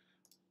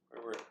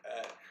 Where we're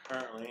at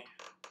currently.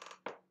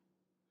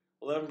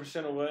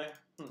 11% away.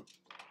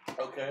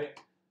 Okay.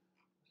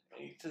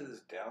 And to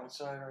this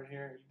downside right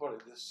here. You bought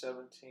it this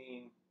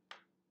 17.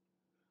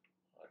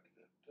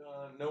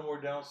 No more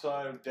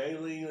downside.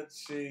 Daily, let's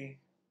see.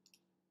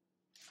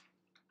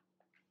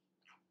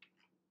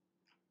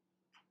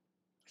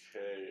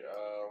 Okay,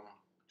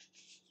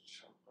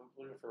 I'm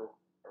looking for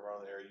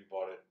around the area you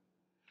bought it.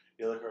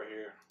 Yeah, look right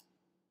here.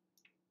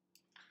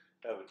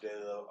 Have a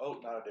daily level. Oh,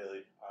 not a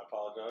daily. I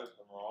apologize.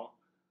 I'm wrong.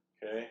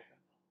 Okay.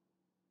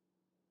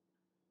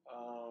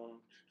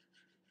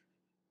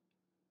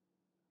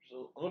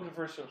 So I'm looking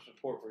for some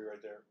support for you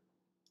right there.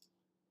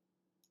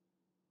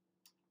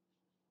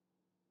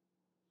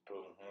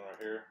 Boom, right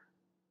here.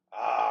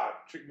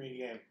 Ah, tricked me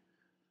again.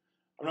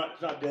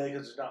 It's not daily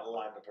because it's not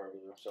lined up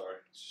perfectly. I'm sorry.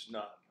 It's just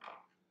not.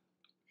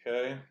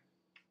 Okay.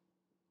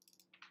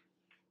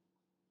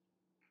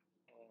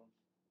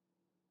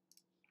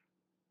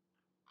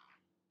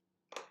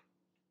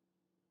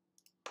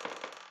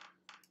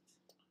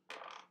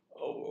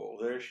 Oh, well,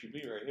 there she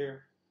be right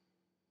here.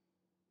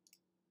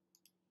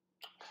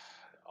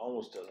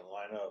 Almost doesn't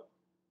line up.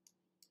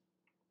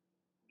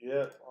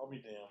 Yeah, I'll be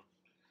damned.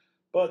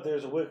 But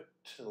there's a wick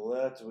to the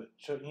left.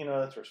 You know,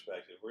 that's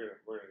respected. We're gonna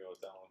go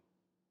with that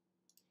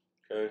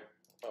one. Okay.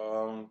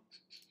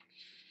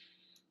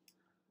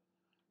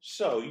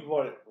 So you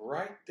bought it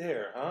right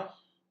there, huh?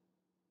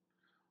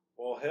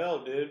 Well,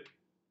 hell, dude.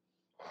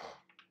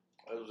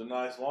 That was a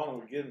nice long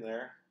one getting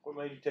there. What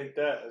made you take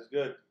that? That's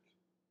good.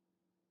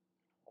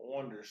 I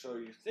wonder. So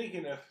you're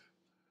thinking if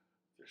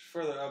there's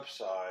further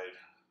upside,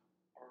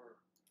 or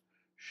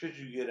should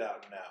you get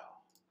out now?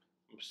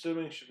 I'm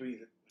assuming should be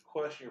the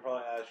question you're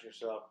probably asking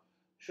yourself.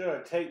 Should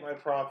I take my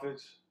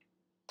profits?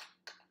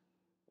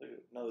 Look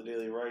at another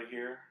daily right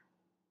here.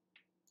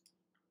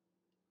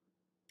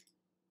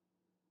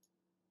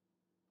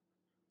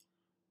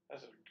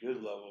 That's a good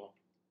level.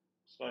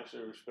 It's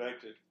nicely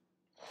respected.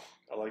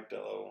 I like that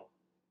level.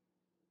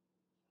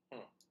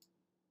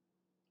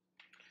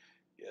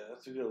 Yeah,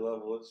 that's a good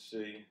level. Let's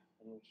see.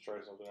 Let's try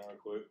something out real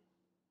quick.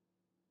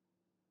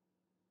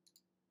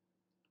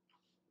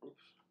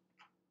 Oops.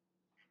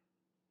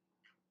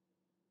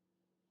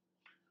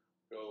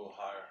 Go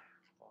higher.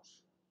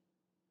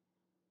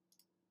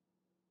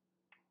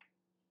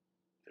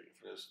 Take it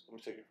for this. Let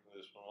me take it from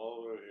this one all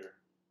the way over here.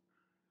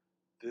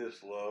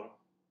 This low.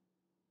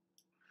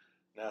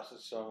 Now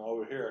since I'm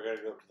over here, I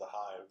gotta go up to the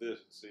high of this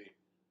and see.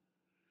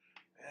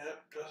 Yep,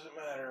 doesn't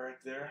matter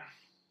right there.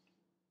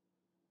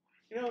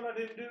 You know what I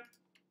didn't do?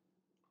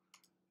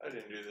 I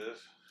didn't do this.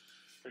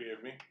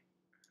 Forgive me.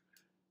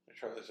 Let me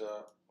try this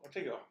out. I'll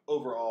take an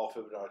overall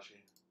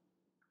Fibonacci.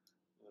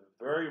 The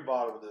very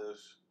bottom of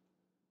this.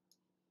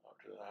 Up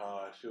to the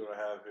high. See what I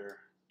have here.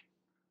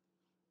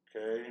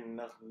 Okay,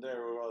 nothing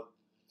there. What about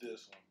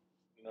this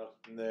one?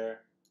 Nothing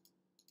there.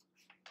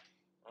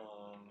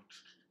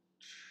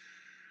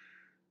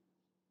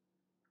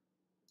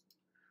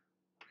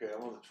 Okay,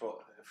 I'm on the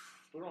 12th. If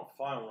we don't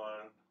find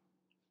one,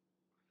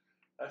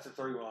 that's a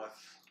 3-month.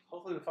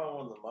 Hopefully we find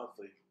one in the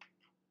monthly.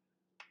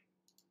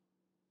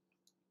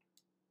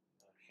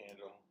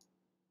 Candle.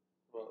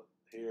 Well,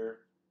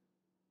 here.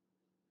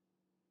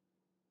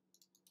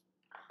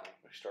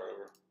 Let me start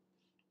over.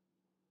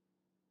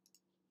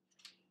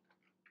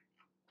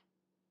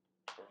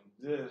 From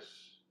this,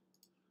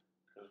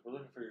 because we're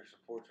looking for your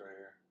supports right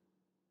here.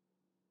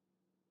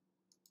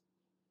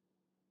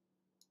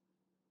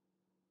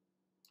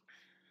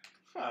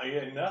 Huh,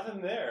 yeah,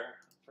 nothing there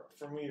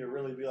for me to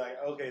really be like,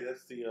 okay,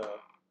 that's the, you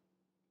know,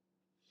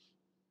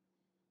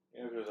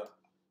 because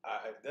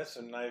that's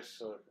a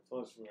nice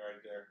influence for me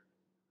right there.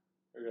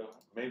 There we go.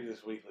 Maybe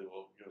this weekly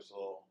will give us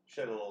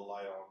shed a little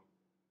light on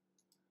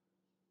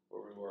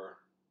where we were.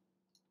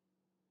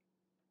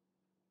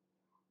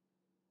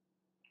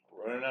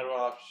 Running out of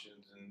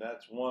options, and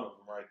that's one of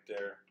them right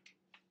there.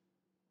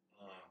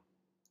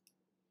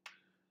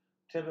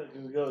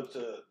 Typically, we go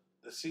to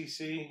the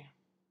CC.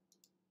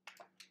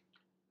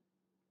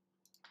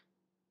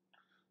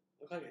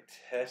 Look like it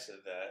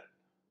tested that.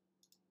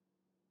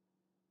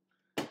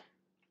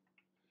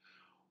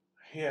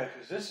 Yeah,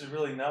 because this is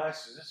really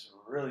nice. This is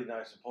a really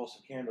nice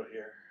impulsive candle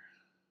here.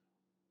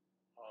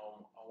 I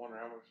wonder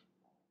how much.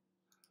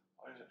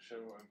 Why does it show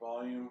my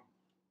volume?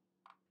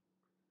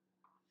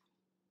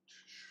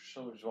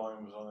 So much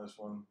volume was on this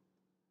one.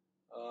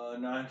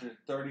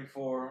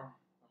 934,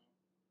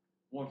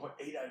 1.89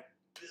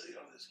 billion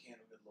on this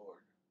candle. Good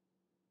lord.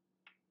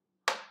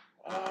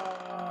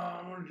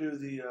 I'm gonna do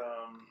the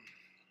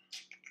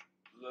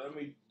let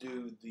me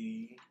do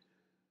the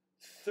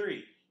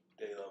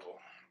 3-day level.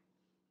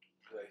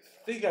 I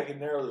think I can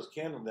narrow this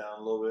candle down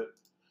a little bit.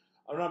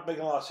 I'm not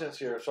making a lot of sense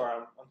here. Sorry,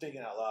 I'm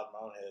thinking out loud in my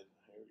own head.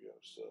 Here we go.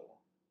 So,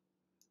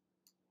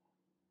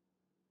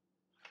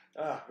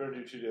 better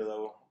do 2-day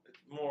level. It's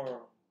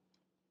more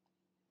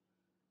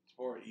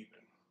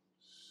even.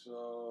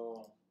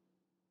 So,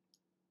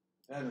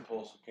 that's an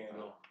impulsive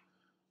candle.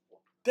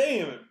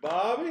 Damn it,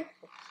 Bobby.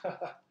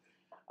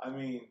 I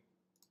mean,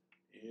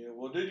 yeah,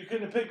 well, dude, you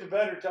couldn't have picked a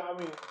better time. I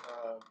mean,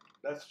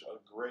 that's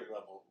a great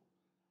level.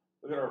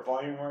 Look at our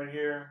volume right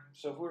here.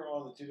 So if we're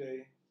on the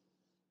 2-day,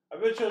 I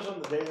bet you it was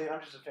on the daily. I'm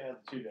just a fan of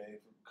the 2-day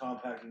for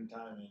compacting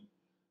timing.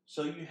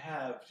 So you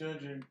have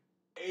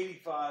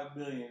 285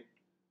 million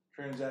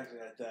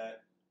transacted at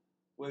that.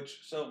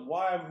 So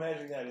why I'm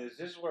measuring that is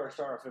this is where I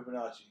start our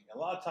Fibonacci. A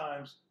lot of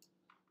times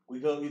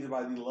we go either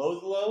by the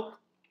low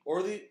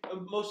or the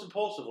most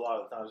impulsive. A lot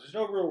of the times there's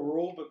no real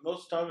rule, but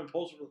most of the time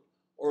impulsive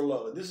or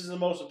low. And this is the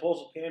most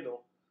impulsive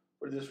candle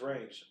for this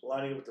range,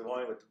 lining up with the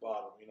volume at the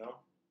bottom. You know.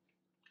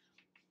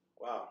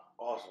 Wow,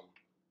 awesome.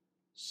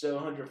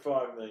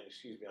 705 million,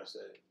 excuse me, I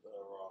said it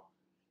wrong.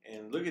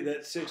 And look at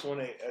that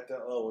 618 at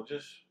that level,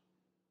 just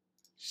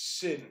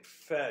sitting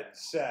fat and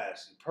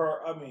sassy.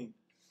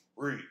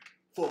 Read,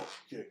 folks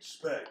get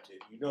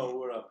expected. You know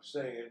what I'm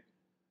saying?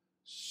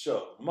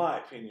 So, my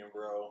opinion,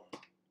 bro,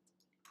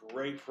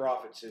 great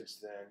profit since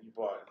then. You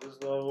bought at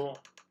this level.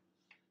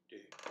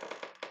 Dude,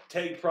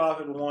 take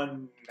profit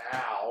one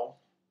now.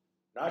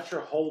 Not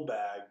your whole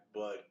bag,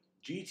 but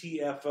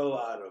GTFO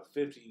out of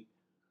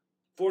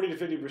 40 to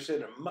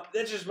 50%.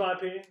 That's just my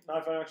opinion,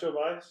 not financial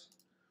advice.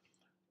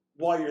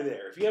 While you're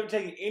there, if you haven't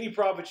taken any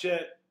profits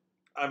yet,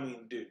 I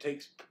mean, dude,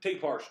 take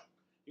partial.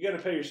 You got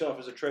to pay yourself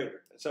as a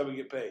trader. That's how we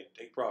get paid.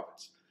 Take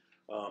profits.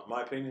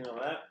 My opinion on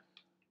that.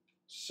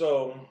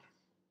 So,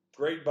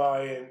 great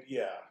buy-in.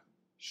 Yeah,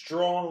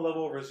 strong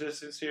level of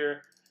resistance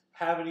here.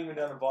 Haven't even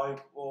done a volume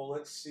pull.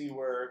 Let's see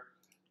where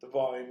the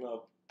volume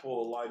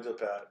pull lines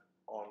up at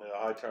on the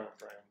high time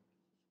frame.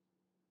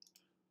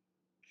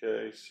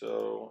 Okay,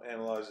 so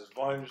analyze this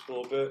volume just a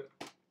little bit.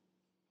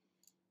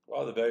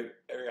 Wow, the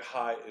area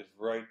high is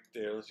right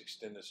there. Let's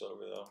extend this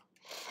over though.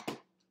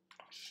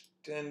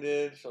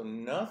 Extended, so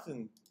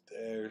nothing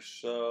there.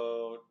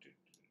 So,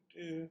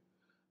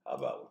 how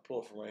about we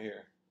pull it from right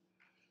here?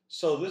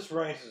 So this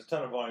range is a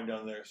ton of volume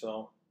down there,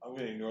 so I'm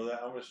going to ignore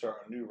that. I'm going to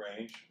start a new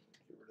range.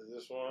 Get rid of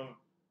this one.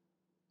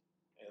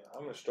 And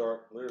I'm going to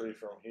start literally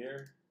from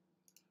here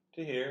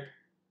to here.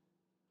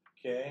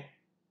 Okay.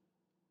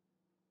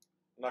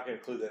 I'm not going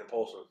to include that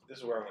impulsive. This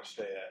is where I'm going to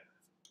stay at.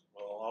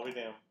 Well, I'll be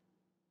damned.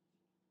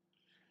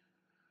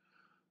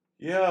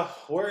 Yeah,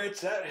 where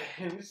it's at,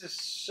 and this is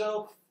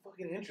so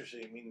fucking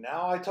interesting. I mean,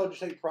 now I told you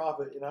to take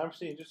profit, and I'm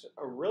seeing just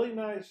a really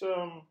nice,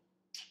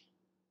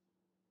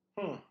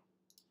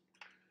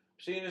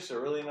 seeing just a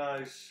really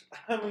nice,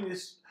 I mean,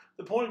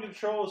 the point of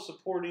control is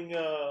supporting,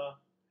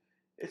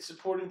 it's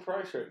supporting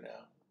price right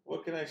now.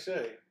 What can I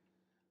say?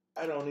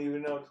 I don't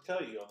even know what to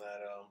tell you on that,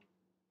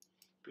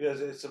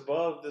 because it's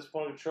above this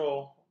point of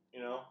control,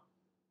 you know,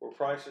 where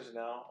price is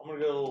now. I'm going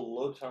to go a little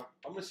low time.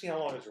 I'm going to see how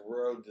long it's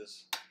rode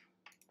this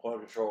point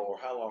of control or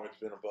how long it's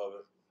been above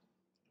it.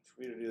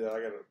 For me to do that,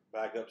 I got to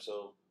back up.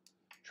 So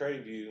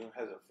TradingView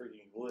has a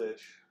freaking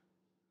glitch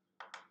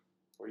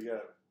where you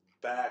got to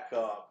back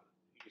up.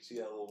 You can see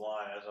that little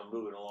line as I'm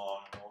moving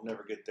along. I'll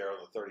never get there on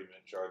the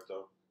 30-minute chart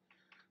though.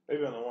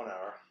 Maybe on the 1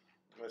 hour.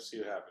 Let's see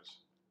what happens.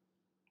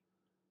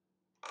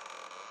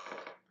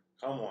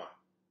 Come on.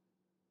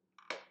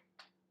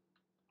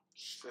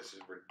 This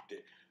is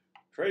ridiculous.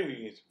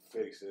 TradingView needs to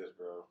fix this,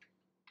 bro.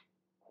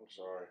 I'm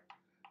sorry.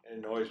 It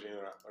annoys me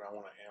when I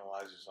want to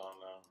analyze this on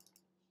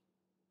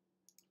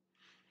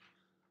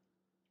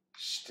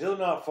Still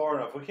not far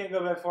enough. We can't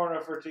go back far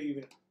enough for it to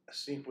even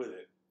sync with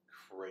it.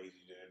 Crazy,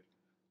 dude.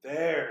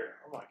 There.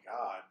 Oh my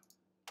god.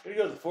 Here you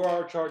go, the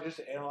 4-hour chart just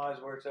to analyze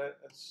where it's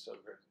at. That's so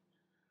great.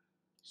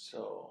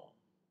 So,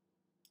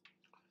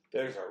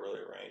 there's our really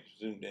range.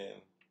 Zoomed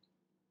in.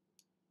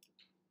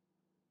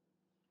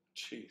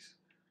 Jeez.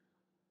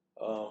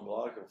 A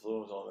lot of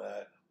confluence on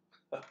that.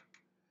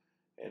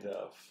 And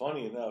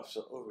funny enough,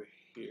 so over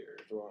here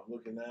is where I'm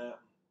looking at.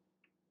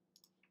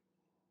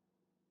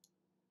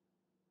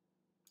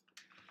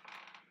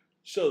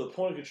 So the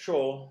point of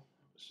control,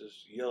 this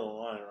is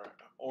yellow line, right,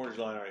 orange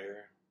line right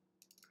here.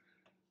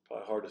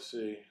 Probably hard to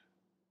see.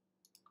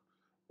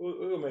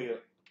 We'll make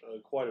it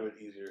quite a bit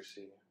easier to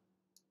see.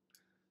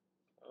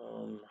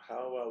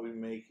 How about we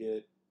make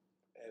it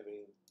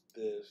having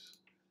this?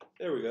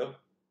 There we go.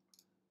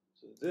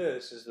 So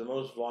this is the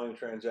most volume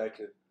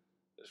transacted.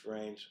 This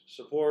range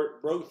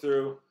support broke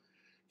through,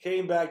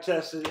 came back,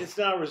 tested. It's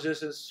not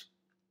resistance.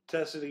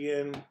 Tested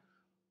again.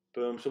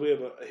 Boom. So we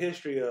have a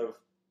history of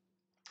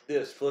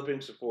this flipping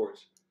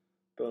supports.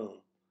 Boom.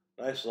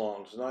 Nice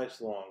longs,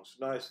 nice longs,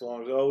 nice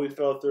longs. Oh, we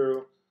fell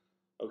through.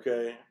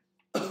 Okay.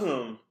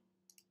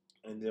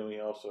 And then we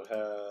also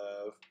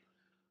have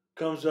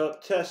comes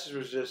up, tests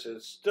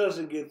resistance,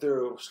 doesn't get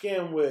through.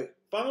 Scam wick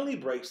finally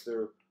breaks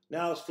through.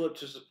 Now it's flipped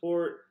to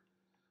support.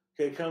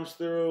 Okay, comes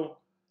through.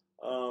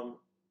 Look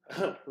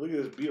at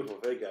this beautiful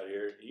fake out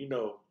here. You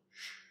know,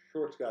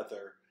 shorts got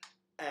their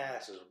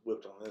asses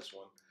whipped on this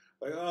one.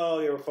 Like, oh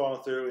yeah, we're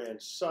falling through,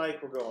 and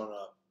psych, we're going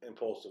up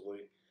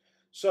impulsively.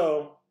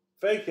 So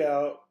fake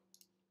out.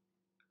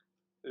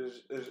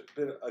 There's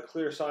been a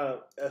clear sign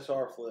of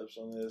SR flips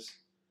on this,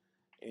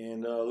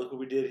 and look what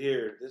we did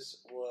here.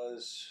 This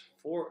was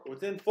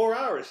within 4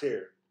 hours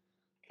here.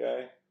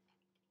 Okay,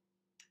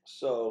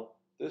 so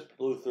this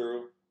blew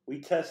through.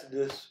 We tested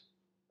this.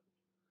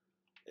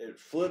 It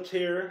flipped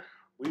here.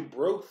 We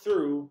broke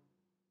through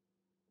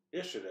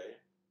yesterday.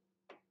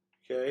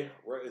 Okay,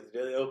 right at the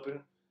daily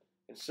open,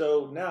 and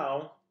so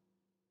now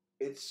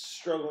it's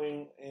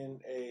struggling in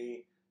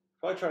a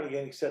probably trying to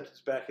gain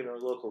acceptance back in our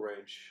local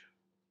range.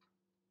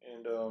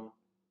 And I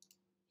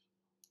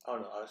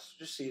don't know. I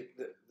just see it,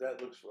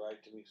 that looks right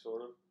to me,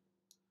 sort of.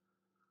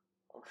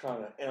 I'm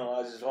trying to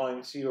analyze this volume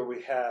and see where we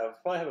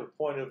probably have a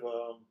point of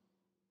oops,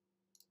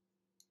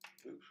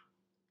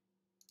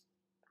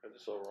 got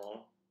this all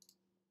wrong.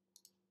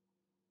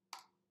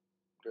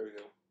 There we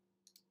go.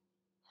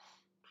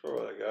 Sorry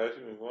about that, guys.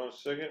 Give me 1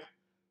 second.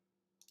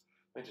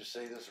 Let me just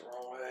say this the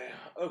wrong way.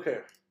 Okay,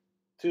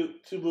 two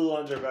blue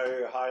lines are about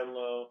here, high and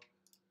low.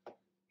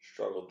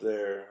 Struggled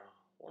there.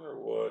 Wonder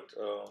what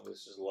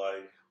this is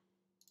like.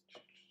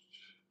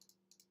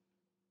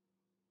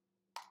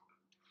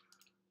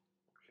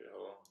 Okay,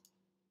 hold on.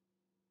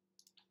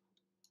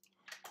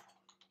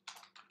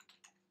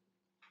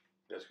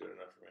 That's good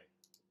enough for me.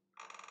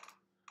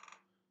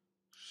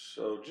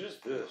 So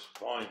just this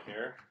volume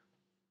here.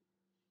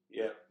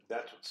 Yep,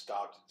 that's what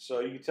stopped it.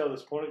 So you can tell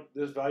this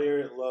value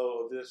area at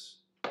low of this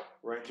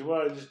range. And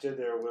what I just did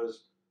there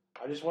was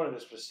I just wanted a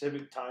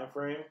specific time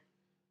frame.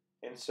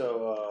 And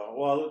so,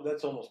 well,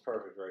 that's almost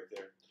perfect right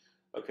there.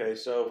 Okay,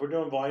 so if we're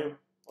doing volume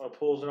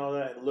pulls and all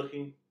that and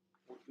looking,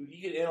 you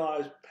can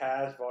analyze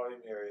past volume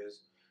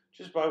areas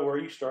just by where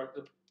you start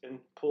and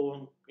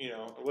pull, you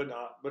know, and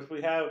whatnot. But if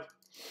we have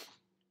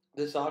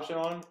this option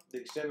on,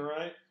 the extend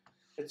right,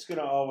 it's going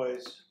to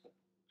always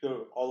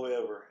go all the way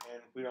over,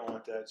 and we don't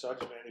want that. So I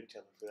just made a new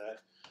template for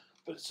that.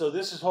 But so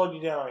this is holding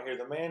you down right here.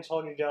 The man's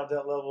holding you down at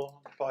that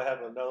level. You probably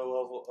have another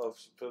level of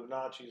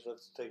Fibonacci's.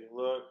 Let's take a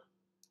look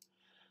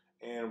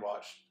and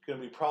watch. It's going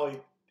to be probably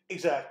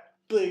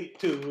exactly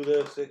to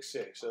the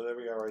 6.6. So there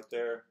we are right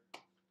there.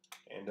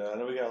 And I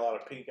know we got a lot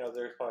of pink out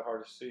there. It's probably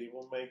hard to see.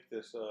 We'll make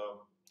this,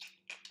 well,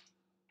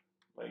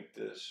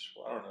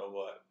 I don't know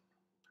what.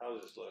 How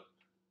does this look?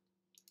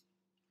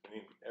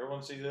 Can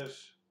everyone see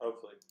this?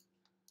 Hopefully.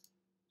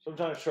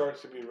 Sometimes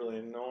charts can be really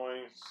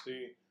annoying.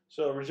 See,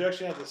 so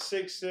rejection at the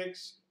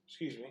 6.6.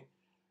 Excuse me,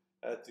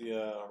 at the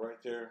right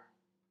there,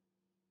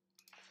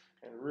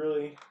 and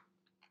really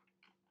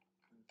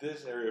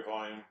this area of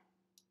volume.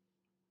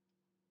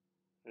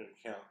 I'm gonna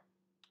count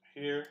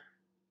here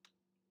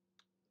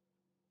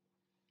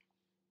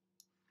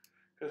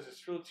because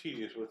it's real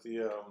tedious with the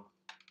where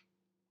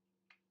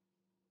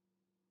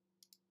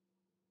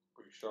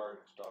you start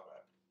and stop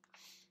at.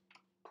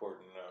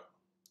 Important to know.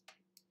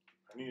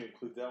 I need to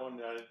include that one. I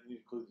need to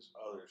include this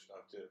other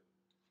stuff too.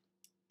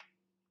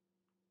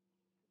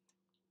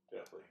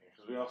 Definitely,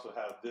 because we also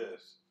have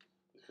this,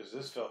 because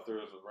this fell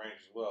through as a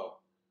range as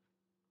well.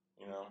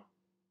 You know,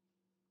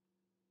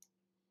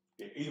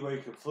 yeah, either way,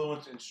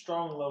 confluence and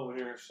strong level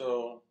here.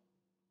 So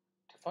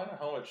to find out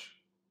how much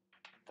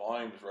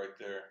volume is right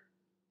there,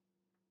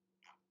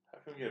 how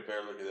can we get a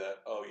better look at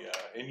that? Oh yeah,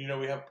 and you know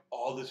we have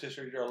all this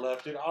history to our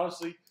left. Dude,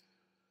 honestly,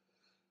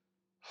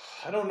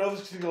 I don't know if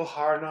it's gonna go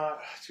higher or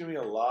not. It's gonna be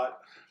a lot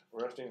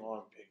resting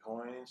on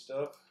Bitcoin and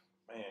stuff.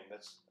 Man,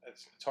 it's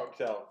hard to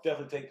tell.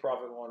 Definitely take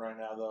profit one right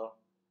now though.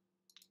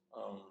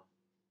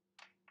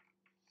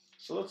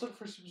 So let's look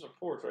for some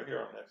supports right here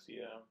on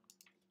FTM.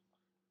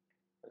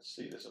 Let's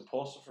see this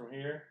impulsive from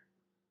here.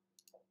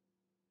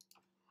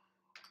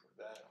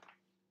 That.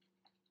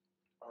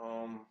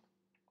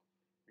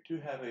 We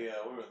do have a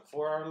we're at the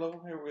 4-hour level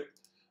here.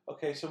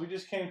 Okay, so we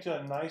just came to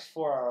a nice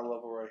 4-hour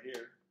level right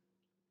here.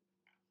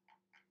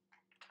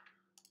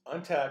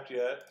 Untapped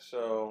yet,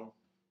 so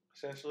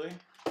essentially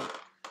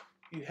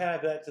you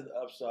have that to the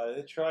upside.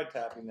 They tried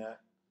tapping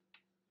that.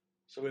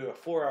 So we have a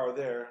 4-hour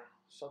there.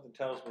 Something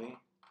tells me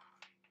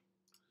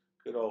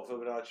good old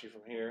Fibonacci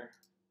from here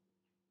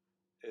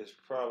is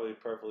probably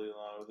perfectly in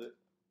line with it.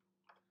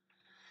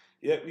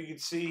 Yep, you can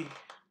see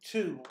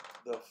to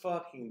the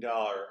fucking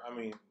dollar. I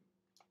mean,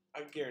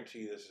 I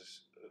guarantee this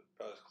is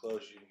about as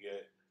close as you can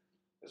get.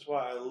 That's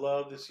why I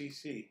love the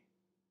CC.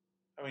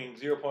 I mean,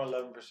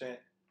 0.11%.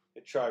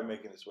 It tried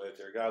making its way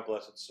there. God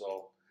bless its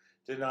soul.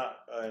 Did not,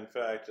 in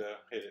fact,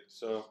 hit it.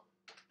 So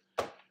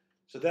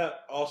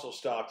that also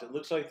stopped. It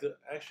looks like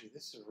actually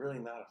this is really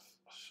not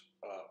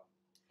a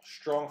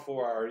strong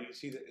 4-hour. You can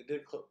see that it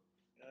did.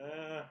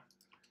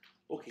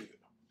 We'll keep it.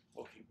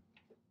 We'll keep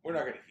it. We're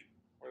not going to keep it.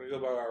 We're going to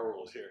go by our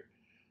rules here.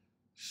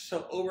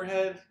 So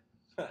overhead,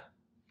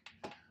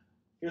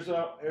 here's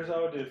what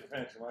I would do for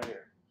finishing right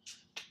here.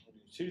 I'll do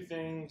two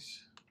things.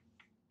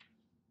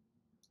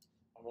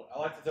 I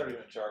like the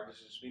 30-minute chart. This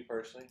is just me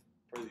personally,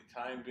 for the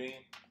time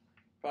being.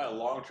 Probably a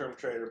long-term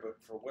trader, but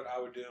for what I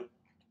would do.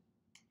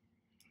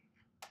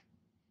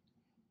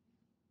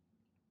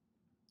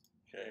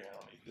 Okay, I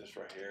don't need this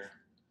right here.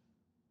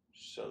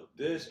 So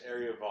this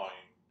area of volume,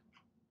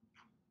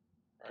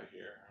 right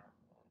here.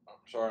 I'm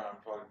sorry,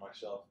 I'm talking to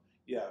myself.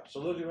 Yeah, so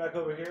looking back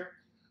over here,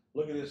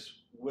 look at this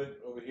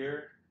width over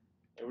here,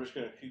 and we're just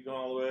going to keep going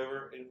all the way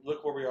over, and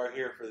look where we are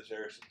here for this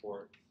area of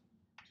support.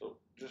 So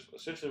just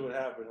essentially what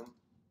happened, I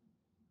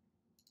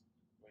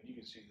mean, you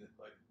can see that,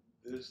 like,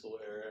 this little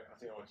area, I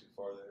think I went too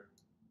far there.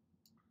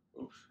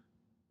 Oops.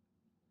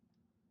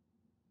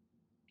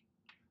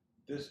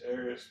 This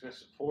area has been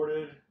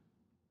supported.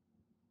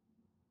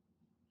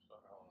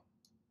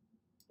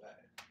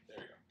 There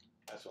you go.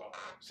 That's all.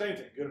 Same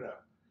thing. Good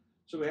enough.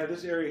 So we have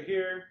this area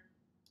here.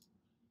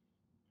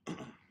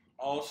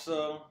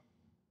 Also,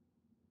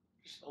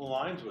 just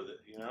aligns with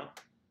it, you know.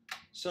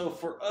 So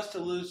for us to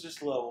lose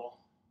this level,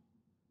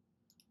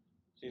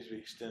 it needs to be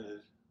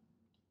extended.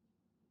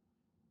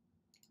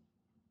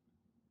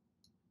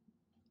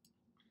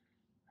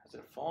 Has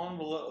it fallen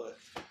below it?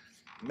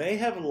 May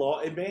have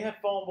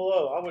fallen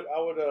below.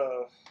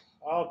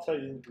 I'll tell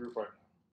you in the group right now.